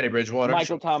Bridgewater.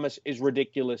 Michael Thomas is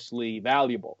ridiculously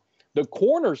valuable. The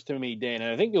corners, to me, Dan,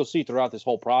 and I think you'll see throughout this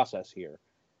whole process here,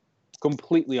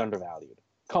 completely undervalued.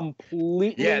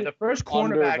 completely the first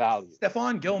cornerback, undervalued.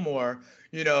 Stephon Gilmore,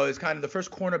 is kind of the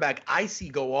first cornerback I see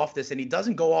go off this, and he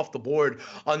doesn't go off the board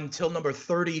until number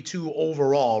 32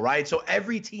 overall, right? So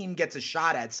every team gets a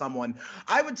shot at someone.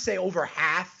 I would say over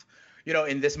half,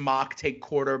 in this mock take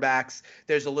quarterbacks.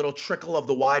 There's a little trickle of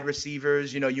the wide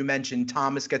receivers. You mentioned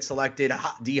Thomas gets selected,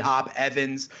 D-Hop,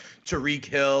 Evans, Tyreek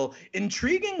Hill.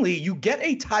 Intriguingly, you get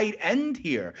a tight end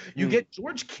here. You get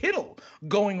George Kittle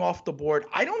going off the board.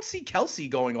 I don't see Kelsey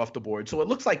going off the board. So it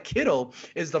looks like Kittle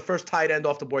is the first tight end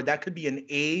off the board. That could be an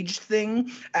age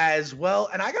thing as well.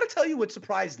 And I got to tell you what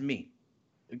surprised me.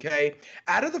 Okay,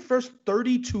 out of the first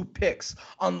 32 picks,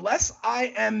 unless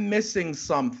I am missing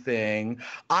something,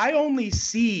 I only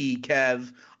see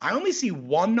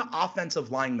one offensive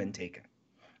lineman taken.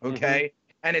 Okay,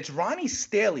 and it's Ronnie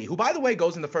Stanley, who, by the way,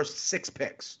 goes in the first 6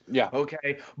 picks. Yeah.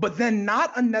 Okay, but then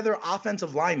not another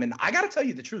offensive lineman. I got to tell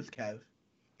you the truth, Kev.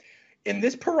 In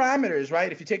this parameters, right?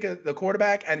 If you take the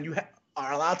quarterback and you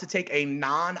are allowed to take a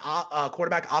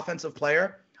non-quarterback offensive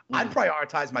player, I'd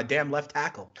prioritize my damn left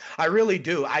tackle. I really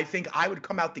do. I think I would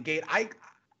come out the gate. I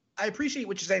appreciate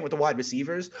what you're saying with the wide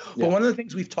receivers, but one of the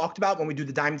things we've talked about when we do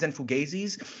the Diamonds and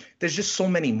Fugazis, there's just so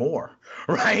many more,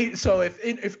 right? So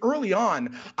if early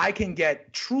on I can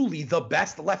get truly the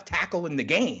best left tackle in the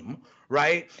game,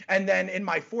 right? And then in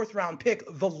my 4th round pick,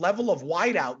 the level of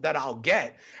wideout that I'll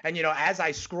get. And, as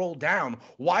I scroll down,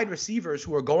 wide receivers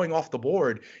who are going off the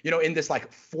board, in this like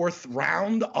 4th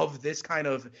round of this kind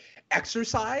of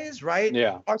exercise, right?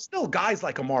 Yeah. Are still guys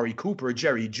like Amari Cooper,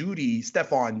 Jerry Jeudy,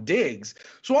 Stephon Diggs.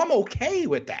 So I'm okay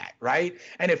with that, right?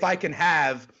 And if I can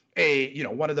have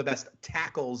one of the best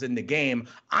tackles in the game,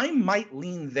 I might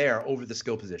lean there over the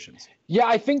skill positions. Yeah,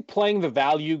 I think playing the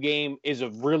value game is a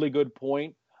really good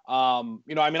point.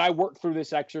 I worked through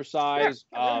this exercise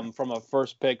from a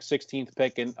first pick, 16th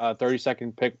pick, and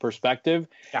 32nd pick perspective.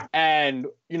 Yeah. And,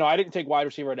 I didn't take wide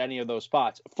receiver at any of those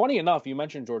spots. Funny enough, you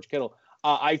mentioned George Kittle.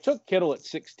 I took Kittle at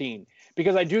 16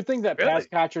 because I do think that pass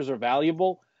catchers are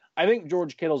valuable. I think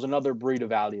George Kittle's another breed of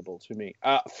valuable to me.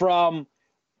 From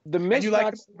the mismatch. And you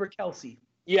like him over Kelsey?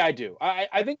 Yeah, I do.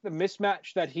 I think the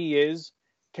mismatch that he is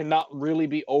cannot really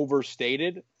be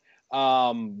overstated.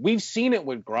 We've seen it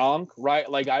with Gronk, right?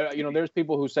 Like, there's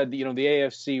people who said, the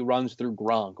AFC runs through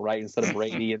Gronk, right? Instead of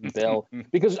Brady and Bill.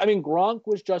 Because, Gronk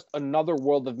was just another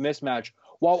world of mismatch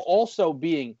while also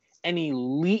being an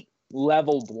elite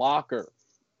level blocker.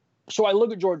 So I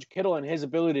look at George Kittle and his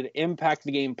ability to impact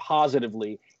the game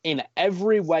positively in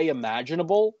every way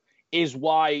imaginable is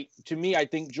why, to me, I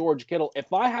think George Kittle,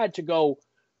 if I had to go,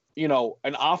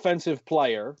 an offensive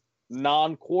player,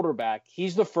 non-quarterback,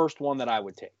 he's the first one that I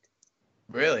would take.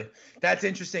 Really? That's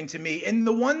interesting to me. In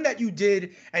the one that you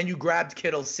did and you grabbed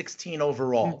Kittle 16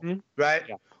 overall, right?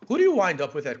 Yeah. Who do you wind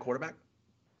up with at quarterback?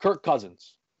 Kirk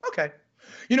Cousins. Okay.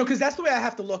 Because that's the way I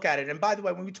have to look at it. And by the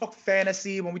way, when we talk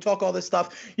fantasy, when we talk all this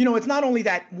stuff, it's not only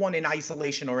that one in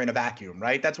isolation or in a vacuum,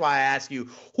 right? That's why I ask you,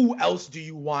 who else do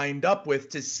you wind up with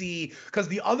to see? Because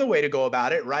the other way to go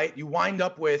about it, right? You wind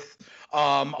up with,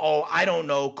 I don't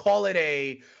know, call it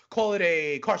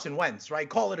a Carson Wentz, right?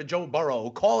 Call it a Joe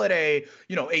Burrow. Call it a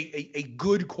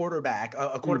good quarterback,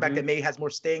 a quarterback that maybe has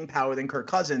more staying power than Kirk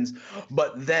Cousins.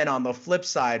 But then on the flip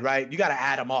side, right, you got to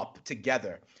add them up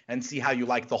together and see how you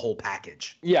like the whole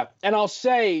package. Yeah, and I'll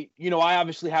say, I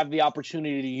obviously have the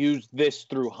opportunity to use this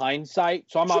through hindsight.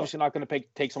 So I'm obviously not going to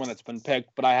take someone that's been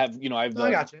picked, but I have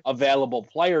the available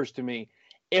players to me.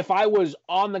 If I was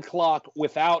on the clock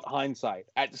without hindsight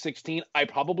at 16, I'd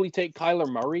probably take Kyler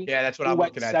Murray. Yeah, that's what I'm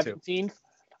looking at 17th. Too. That's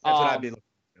what I'd be looking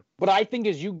at. But I think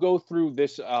as you go through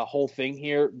this whole thing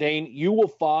here, Dane, you will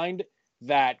find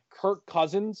that Kirk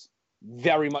Cousins,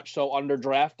 very much so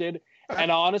underdrafted.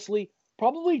 And honestly,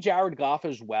 probably Jared Goff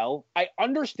as well. I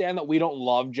understand that we don't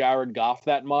love Jared Goff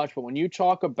that much, but when you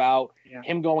talk about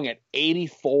him going at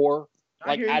 84,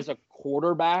 as a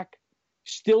quarterback,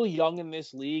 still young in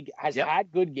this league, has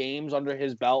had good games under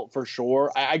his belt for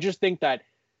sure. I just think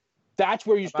that's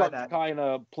where you start to kind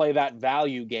of play that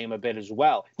value game a bit as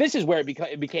well. This is where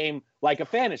it became like a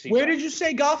fantasy. Where did you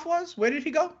say Goff was? Where did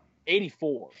he go?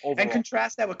 84 overall. And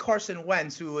contrast that with Carson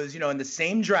Wentz, who was, in the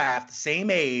same draft, same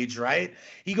age, right?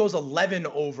 He goes 11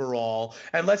 overall.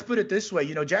 And let's put it this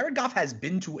way, Jared Goff has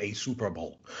been to a Super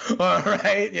Bowl, all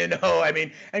right?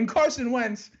 And Carson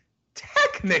Wentz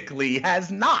technically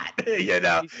has not, He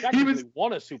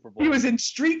won a Super Bowl. He was in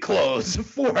street clothes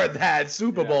for that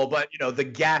Super Bowl, but, the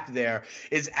gap there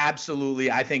is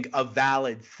absolutely, I think, a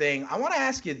valid thing. I want to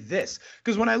ask you this,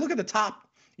 because when I look at the top,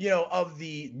 of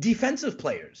the defensive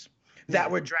players, that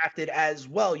were drafted as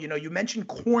well. You know, you mentioned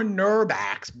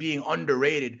cornerbacks being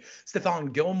underrated.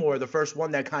 Stephon Gilmore, the first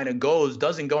one that kind of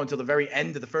doesn't go until the very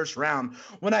end of the first round.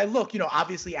 When I look,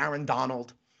 obviously Aaron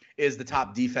Donald is the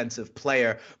top defensive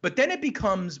player, but then it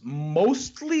becomes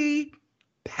mostly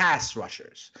pass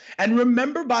rushers. And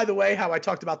remember, by the way, how I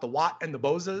talked about the Watt and the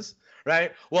Bozas,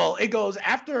 right? Well, it goes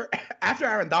after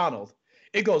Aaron Donald.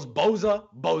 It goes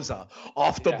Boza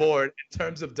off the board in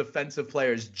terms of defensive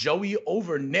players. Joey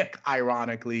over Nick,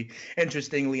 ironically,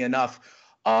 interestingly enough.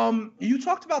 You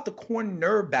talked about the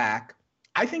cornerback.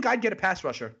 I think I'd get a pass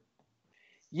rusher.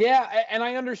 Yeah, and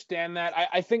I understand that.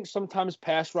 I think sometimes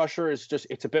pass rusher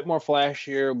it's a bit more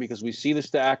flashier because we see the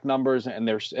stack numbers and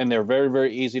they're very,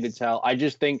 very easy to tell. I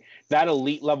just think that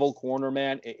elite level corner,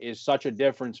 man, is such a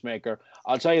difference maker.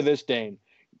 I'll tell you this, Dane.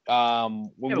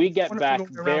 When we get back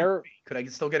there, could I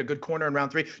still get a good corner in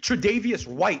round 3? Tre'Davious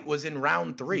White was in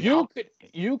round 3.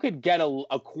 You could get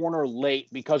a corner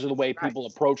late because of the way people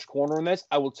approach corner in this.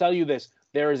 I will tell you this.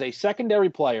 There is a secondary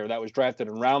player that was drafted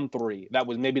in round 3 that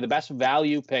was maybe the best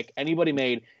value pick anybody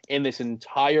made in this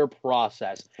entire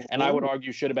process. And I would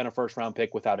argue should have been a first-round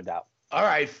pick without a doubt. All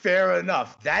right, fair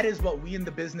enough. That is what we in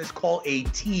the business call a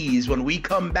tease. When we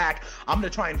come back, I'm going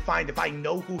to try and find if I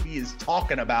know who he is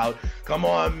talking about. Come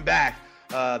on back.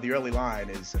 The early line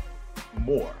is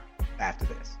more after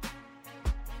this.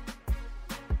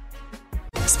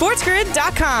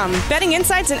 SportsGrid.com. Betting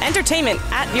insights and entertainment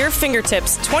at your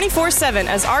fingertips 24/7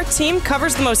 as our team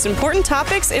covers the most important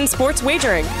topics in sports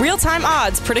wagering. Real-time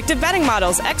odds, predictive betting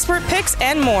models, expert picks,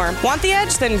 and more. Want the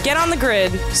edge? Then get on the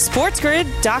grid.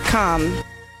 SportsGrid.com.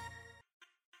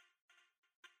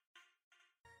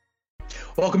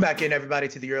 Welcome back in, everybody,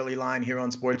 to the early line here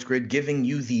on Sports Grid, giving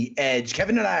you the edge.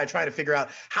 Kevin and I are trying to figure out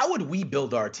how would we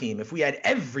build our team if we had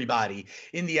everybody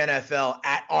in the NFL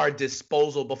at our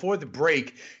disposal. Before the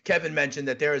break, Kevin mentioned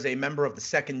that there is a member of the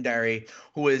secondary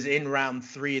who is in round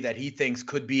 3 that he thinks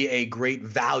could be a great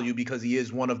value because he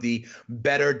is one of the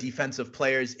better defensive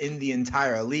players in the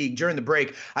entire league. During the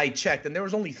break, I checked, and there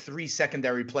was only 3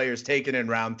 secondary players taken in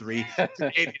round 3.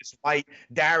 Davis White,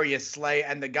 Darius Slay,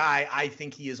 and the guy I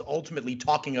think he is ultimately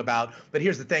talking about. But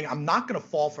here's the thing. I'm not going to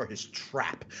fall for his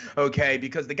trap, okay?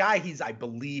 Because the guy he's, I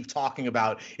believe, talking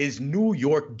about is New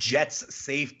York Jets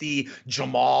safety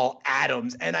Jamal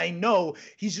Adams. And I know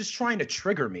he's just trying to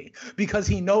trigger me because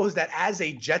he knows that as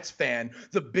a Jets fan,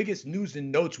 the biggest news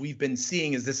and notes we've been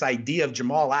seeing is this idea of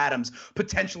Jamal Adams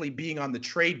potentially being on the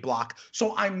trade block.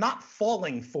 So I'm not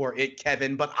falling for it,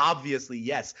 Kevin, but obviously,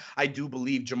 yes, I do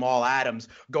believe Jamal Adams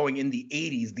going in the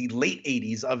 80s, the late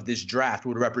 80s of this draft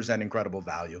would represent incredible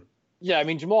value. Yeah, I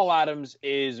mean, Jamal Adams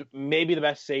is maybe the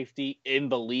best safety in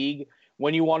the league.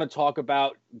 When you want to talk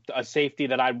about a safety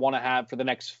that I'd want to have for the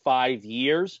next 5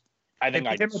 years, I think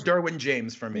I'd him with Derwin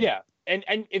James for me. Yeah, and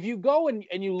if you go and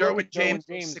you look at Derwin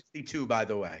James 62, by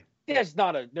the way. There's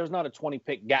not a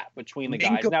 20-pick gap between the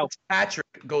guys. Now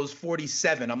Patrick goes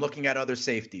 47. I'm looking at other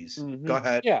safeties. Mm-hmm. Go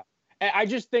ahead. Yeah, I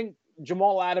just think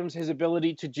Jamal Adams, his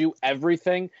ability to do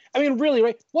everything. I mean, really,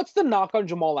 right? What's the knock on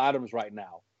Jamal Adams right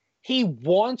now? He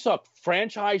wants a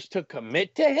franchise to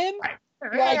commit to him.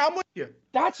 Hey, I'm with you.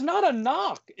 That's not a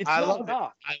knock. It's not a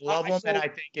knock. I love him, and I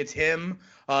think it's him,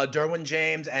 Derwin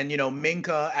James, and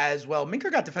Minka as well.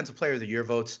 Minka got Defensive Player of the Year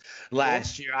votes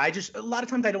last year. A lot of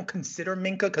times I don't consider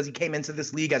Minka because he came into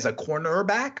this league as a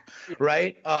cornerback,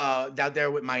 right? Down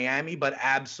there with Miami, but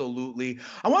absolutely.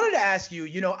 I wanted to ask you,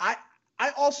 I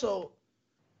also,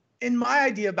 in my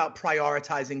idea about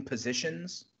prioritizing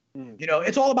positions,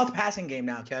 it's all about the passing game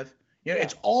now, Kev.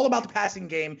 It's all about the passing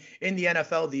game in the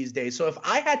NFL these days. So if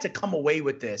I had to come away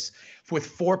with this with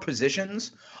 4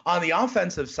 positions, on the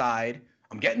offensive side,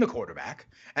 I'm getting the quarterback,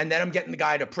 and then I'm getting the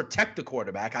guy to protect the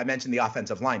quarterback. I mentioned the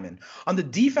offensive lineman. On the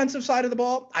defensive side of the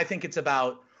ball, I think it's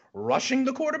about rushing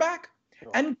the quarterback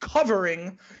and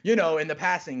covering, in the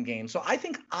passing game. So I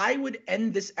think I would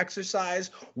end this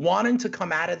exercise wanting to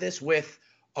come out of this with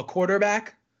a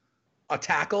quarterback, a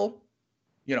tackle,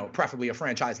 preferably a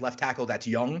franchise left tackle that's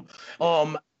young,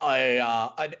 an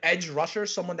edge rusher,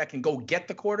 someone that can go get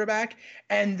the quarterback,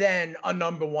 and then a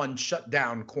number 1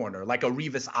 shutdown corner, like a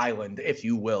Revis Island, if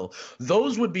you will.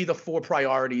 Those would be the 4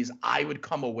 priorities I would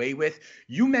come away with.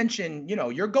 You mentioned,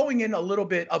 you're going in a little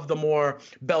bit of the more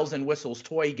bells and whistles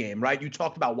toy game, right? You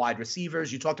talked about wide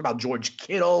receivers. You talked about George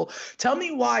Kittle. Tell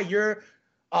me why you're,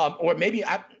 or maybe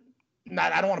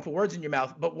I don't want to put words in your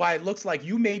mouth, but why it looks like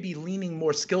you may be leaning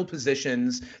more skill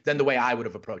positions than the way I would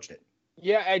have approached it.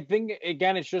 Yeah, I think,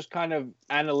 again, it's just kind of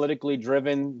analytically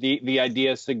driven. The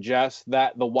idea suggests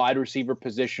that the wide receiver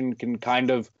position can kind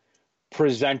of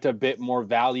present a bit more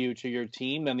value to your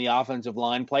team than the offensive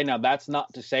line play. Now, that's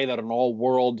not to say that an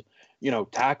all-world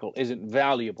tackle isn't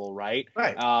valuable, right?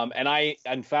 Right. And I,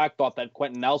 in fact, thought that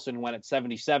Quentin Nelson went at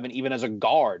 77, even as a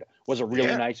guard, was a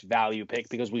really nice value pick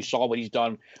because we saw what he's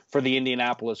done for the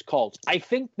Indianapolis Colts. I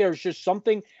think there's just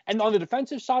something, and on the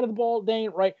defensive side of the ball,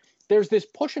 Dane, right, there's this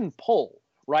push and pull,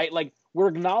 right? Like, we're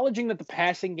acknowledging that the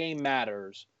passing game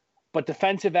matters, but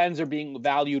defensive ends are being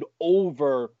valued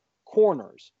over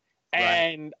corners.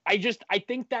 And I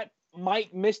think that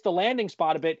might miss the landing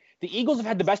spot a bit. The Eagles have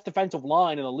had the best defensive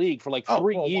line in the league for like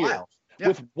 3 years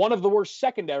with one of the worst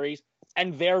secondaries,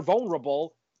 and they're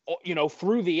vulnerable,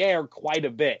 through the air quite a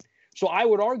bit. So I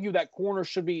would argue that corners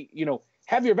should be,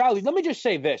 heavier valued. Let me just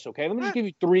say this, okay? Let me just give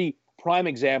you 3 prime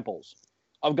examples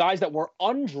of guys that were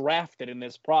undrafted in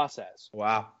this process.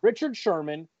 Wow. Richard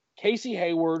Sherman, Casey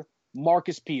Hayward,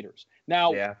 Marcus Peters.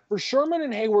 Now, for Sherman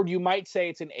and Hayward, you might say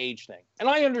it's an age thing. And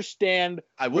I understand.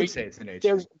 I would say it's an age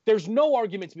thing. There's no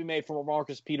argument to be made for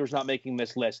Marcus Peters not making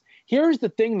this list. Here's the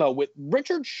thing, though. With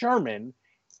Richard Sherman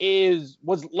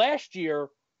was last year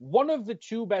one of the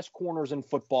 2 best corners in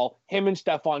football, him and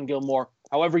Stephon Gilmore,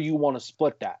 however you want to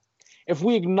split that. If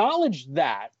we acknowledge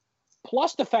that,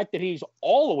 plus the fact that he's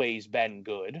always been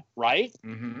good, right?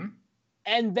 Mm-hmm.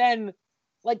 And then,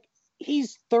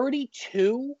 he's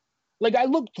 32. I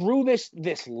looked through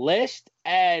this list,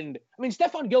 and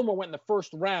Stephon Gilmore went in the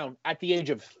first round at the age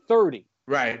of 30.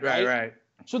 Right.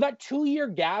 So that 2-year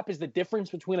gap is the difference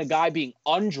between a guy being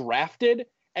undrafted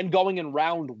and going in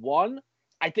round 1.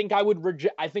 I think I would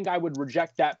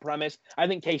reject that premise. I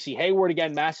think Casey Hayward,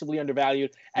 again, massively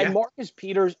undervalued. And Marcus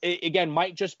Peters, again,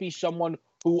 might just be someone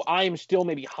who I am still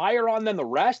maybe higher on than the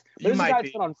rest. But this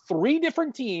guy's been on 3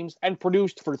 different teams and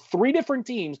produced for 3 different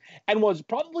teams and was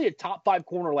probably a top 5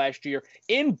 corner last year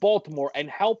in Baltimore and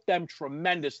helped them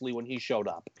tremendously when he showed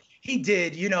up. He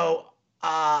did.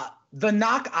 The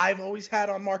knock I've always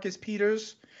had on Marcus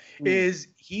Peters is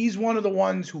he's one of the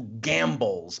ones who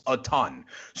gambles a ton.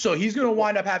 So he's going to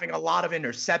wind up having a lot of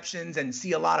interceptions and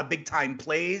see a lot of big time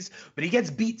plays, but he gets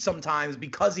beat sometimes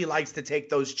because he likes to take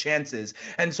those chances.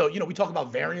 And so, we talk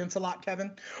about variance a lot,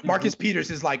 Kevin. Marcus Peters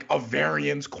is like a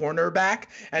variance cornerback.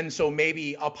 And so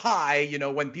maybe up high,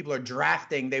 when people are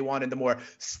drafting, they wanted the more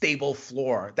stable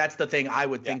floor. That's the thing I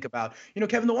would think about.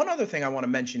 Kevin, the one other thing I want to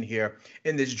mention here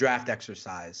in this draft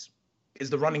exercise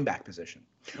is the running back position.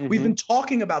 We've been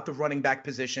talking about the running back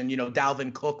position,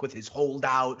 Dalvin Cook with his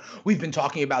holdout. We've been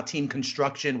talking about team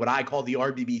construction, what I call the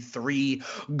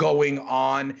RBB3 going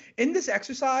on. In this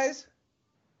exercise,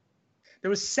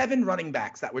 there was 7 running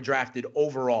backs that were drafted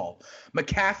overall.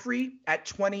 McCaffrey at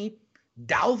 20.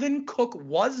 Dalvin Cook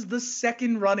was the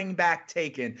second running back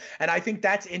taken. And I think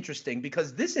that's interesting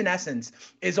because this, in essence,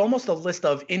 is almost a list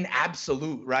of in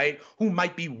absolute, right? Who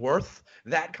might be worth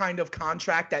that kind of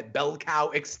contract, that bell cow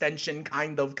extension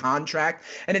kind of contract.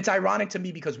 And it's ironic to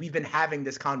me because we've been having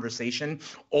this conversation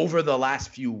over the last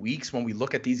few weeks when we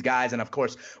look at these guys and, of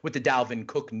course, with the Dalvin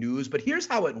Cook news. But here's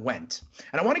how it went.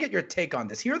 And I want to get your take on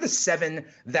this. Here are the 7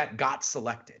 that got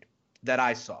selected that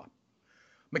I saw.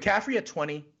 McCaffrey at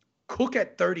 20. Cook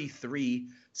at 33,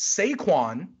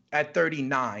 Saquon at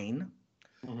 39,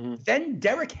 then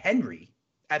Derrick Henry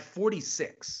at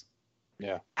 46.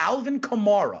 Yeah. Alvin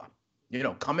Kamara,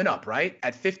 coming up, right,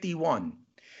 at 51.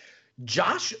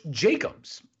 Josh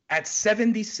Jacobs at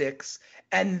 76,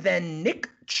 and then Nick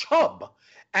Chubb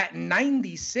at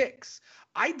 96.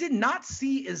 I did not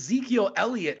see Ezekiel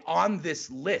Elliott on this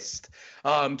list,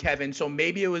 Kevin. So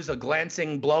maybe it was a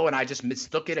glancing blow and I just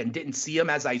mistook it and didn't see him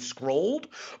as I scrolled.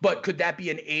 But could that be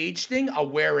an age thing, a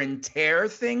wear and tear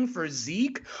thing for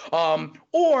Zeke?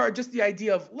 Or just the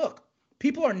idea of, look,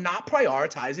 people are not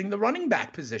prioritizing the running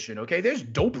back position, okay? There's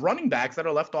dope running backs that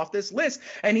are left off this list.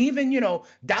 And even,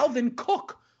 Dalvin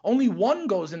Cook, only 1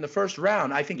 goes in the first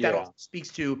round. I think that also speaks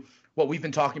to what we've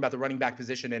been talking about, the running back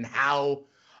position and how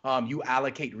you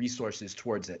allocate resources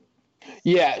towards it.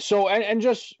 Yeah. So, and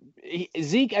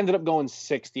Zeke ended up going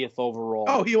 60th overall.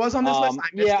 Oh, he was on this list?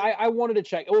 I wanted to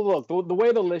check. Oh, look, the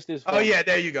way the list is. Oh, yeah,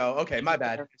 there you go. Okay, my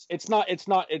bad. It's not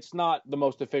the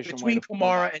most efficient between way.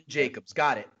 Kamara and Jacobs.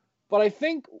 Got it. But I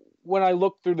think when I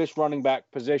look through this running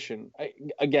back position,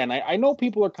 I know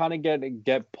people are kind of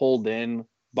get pulled in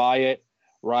by it,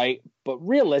 right? But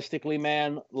realistically,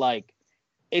 man,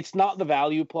 it's not the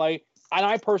value play. And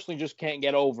I personally just can't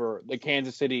get over the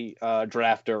Kansas City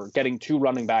drafter getting 2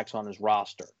 running backs on his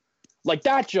roster.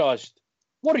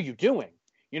 What are you doing?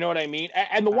 You know what I mean?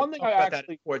 And the one thing I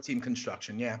actually – 14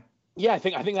 construction, yeah. Yeah, I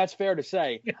think that's fair to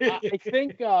say. I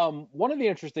think one of the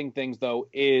interesting things, though,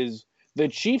 is the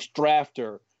Chiefs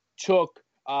drafter took,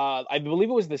 I believe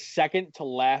it was the second to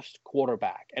last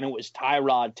quarterback, and it was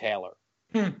Tyrod Taylor.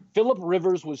 Phillip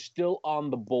Rivers was still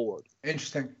on the board.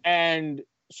 Interesting. And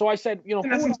So I said, you know,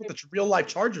 and that's what the real life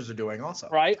Chargers are doing also.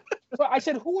 Right. So I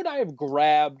said, who would I have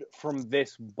grabbed from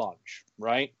this bunch,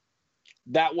 right?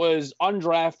 That was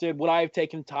undrafted. Would I have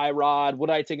taken Tyrod? Would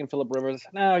I have taken Phillip Rivers?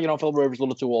 No, you know, Phillip Rivers is a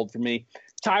little too old for me.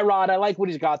 Tyrod, I like what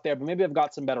he's got there, but maybe I've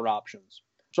got some better options.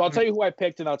 So I'll tell you who I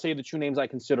picked, and I'll tell you the two names I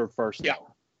considered first. Yeah.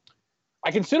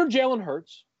 I considered Jalen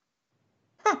Hurts.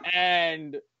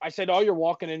 And I said, oh, you're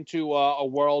walking into a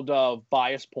world of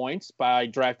bias points by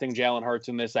drafting Jalen Hurts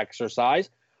in this exercise.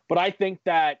 But I think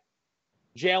that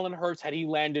Jalen Hurts, had he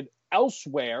landed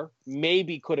elsewhere,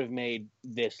 maybe could have made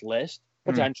this list,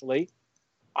 potentially.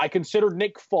 I considered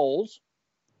Nick Foles.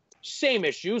 Same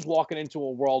issues, walking into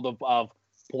a world of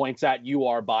points that you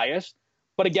are biased.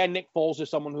 But again, Nick Foles is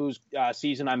someone whose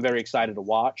season I'm very excited to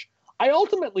watch. I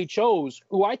ultimately chose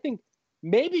who I think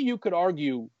maybe you could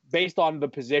argue, based on the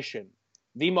position,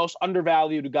 the most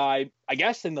undervalued guy, I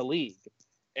guess, in the league.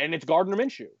 And it's Gardner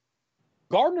Minshew.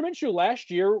 Gardner Minshew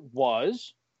last year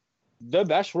was the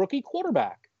best rookie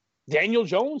quarterback. Daniel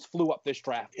Jones flew up this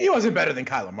draft. He wasn't better than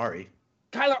Kyler Murray.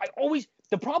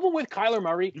 The problem with Kyler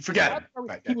Murray, you forget it.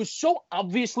 Right, he was so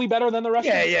obviously better than the rest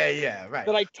of them. Yeah, right.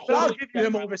 That But I'll give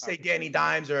him over, say, Danny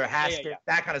Dimes or Haskett,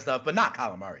 that kind of stuff, but not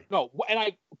Kyler Murray. No, and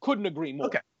I couldn't agree more.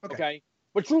 Okay.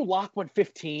 But Drew Lock went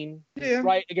 15. Yeah.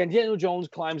 Right? Again, Daniel Jones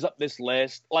climbs up this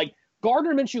list. Like,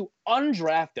 Gardner Minshew,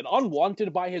 undrafted,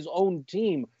 unwanted by his own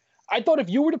team. I thought if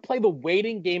you were to play the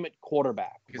waiting game at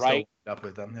quarterback, right? Up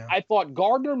with them, yeah. I thought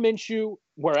Gardner Minshew,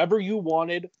 wherever you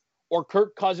wanted, or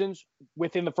Kirk Cousins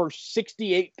within the first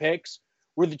 68 picks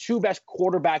were the two best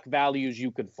quarterback values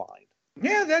you could find.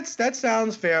 Yeah, that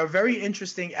sounds fair. A very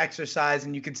interesting exercise,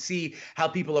 and you can see how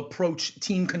people approach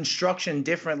team construction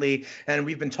differently, and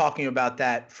we've been talking about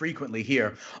that frequently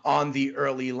here on the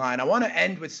early line. I want to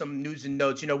end with some news and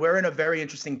notes. You know, we're in a very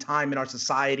interesting time in our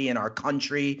society and our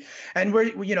country, and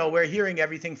we're hearing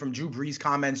everything from Drew Brees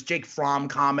comments, Jake Fromm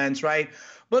comments, right?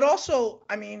 But also,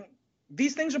 I mean,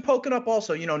 these things are poking up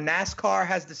also. You know, NASCAR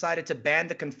has decided to ban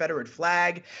the Confederate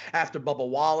flag after Bubba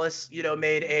Wallace,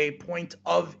 made a point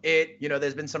of it. You know,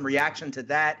 there's been some reaction to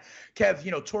that.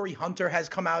 Kev, Torrey Hunter has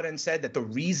come out and said that the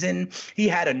reason he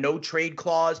had a no trade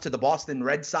clause to the Boston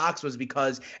Red Sox was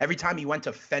because every time he went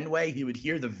to Fenway, he would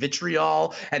hear the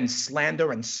vitriol and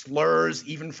slander and slurs,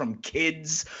 even from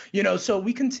kids. So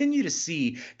we continue to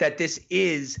see that this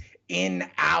is in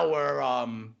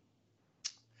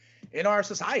our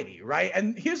society, right?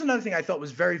 And here's another thing I thought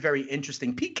was very, very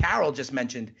interesting. Pete Carroll just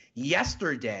mentioned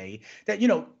yesterday that,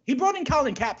 he brought in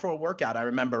Colin Kaepernick for a workout, I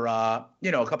remember, a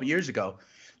couple years ago.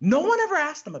 No one ever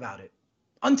asked him about it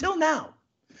until now.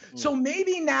 So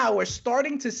maybe now we're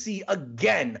starting to see,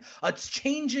 again, a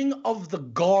changing of the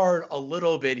guard a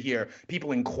little bit here.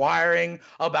 People inquiring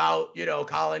about,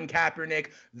 Colin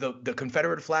Kaepernick, the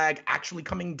Confederate flag actually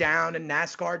coming down in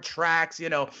NASCAR tracks,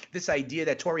 this idea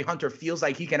that Torrey Hunter feels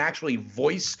like he can actually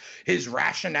voice his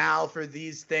rationale for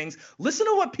these things. Listen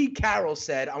to what Pete Carroll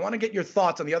said. I want to get your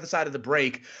thoughts on the other side of the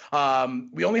break.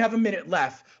 We only have a minute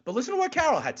left, but listen to what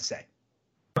Carroll had to say.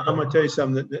 I'm going to tell you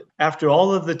something that after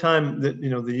all of the time that,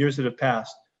 the years that have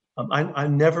passed, I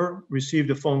never received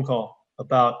a phone call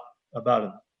about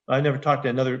him. I never talked to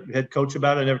another head coach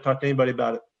about it. I never talked to anybody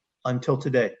about it until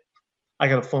today. I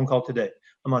got a phone call today.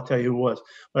 I'm going to tell you who it was.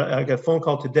 But I got a phone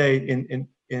call today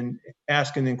in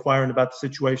asking, inquiring about the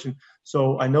situation.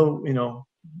 So I know,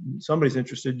 somebody's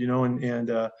interested,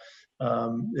 and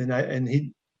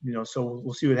he, so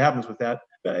we'll see what happens with that.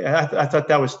 I thought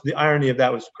that was the irony of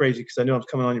that was crazy because I knew I was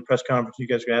coming on your press conference. You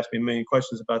guys are going to ask me a million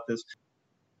questions about this.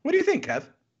 What do you think, Kev?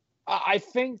 I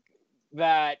think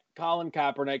that Colin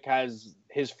Kaepernick has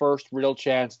his first real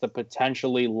chance to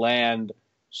potentially land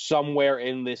somewhere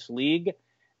in this league,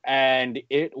 and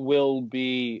it will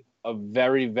be a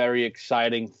very, very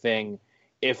exciting thing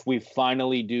if we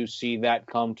finally do see that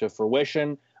come to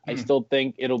fruition. I still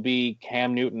think it'll be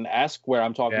Cam Newton-esque, where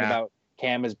I'm talking about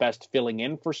Cam is best filling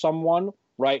in for someone,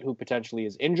 right, who potentially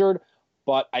is injured.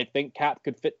 But I think Cap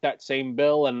could fit that same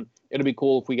bill, and it'll be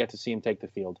cool if we get to see him take the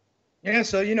field. Yeah,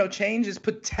 so, change is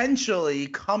potentially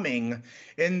coming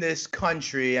in this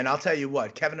country. And I'll tell you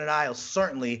what, Kevin and I will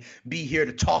certainly be here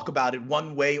to talk about it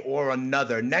one way or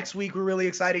another. Next week, we're really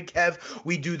excited, Kev.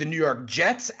 We do the New York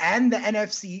Jets and the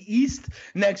NFC East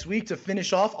next week to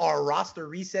finish off our roster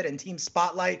reset and team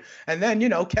spotlight. And then,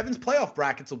 Kevin's playoff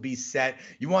brackets will be set.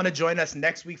 You want to join us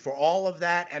next week for all of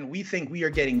that. And we think we are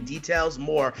getting details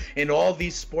more in all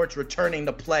these sports returning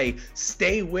to play.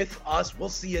 Stay with us. We'll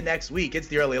see you next week. It's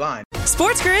the Early Line.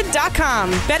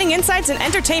 SportsGrid.com. Betting insights and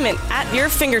entertainment at your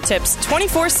fingertips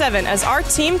 24/7 as our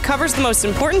team covers the most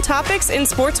important topics in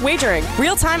sports wagering.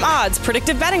 Real-time odds,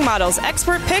 predictive betting models,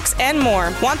 expert picks, and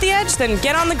more. Want the edge? Then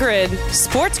get on the grid.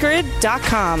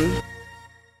 SportsGrid.com.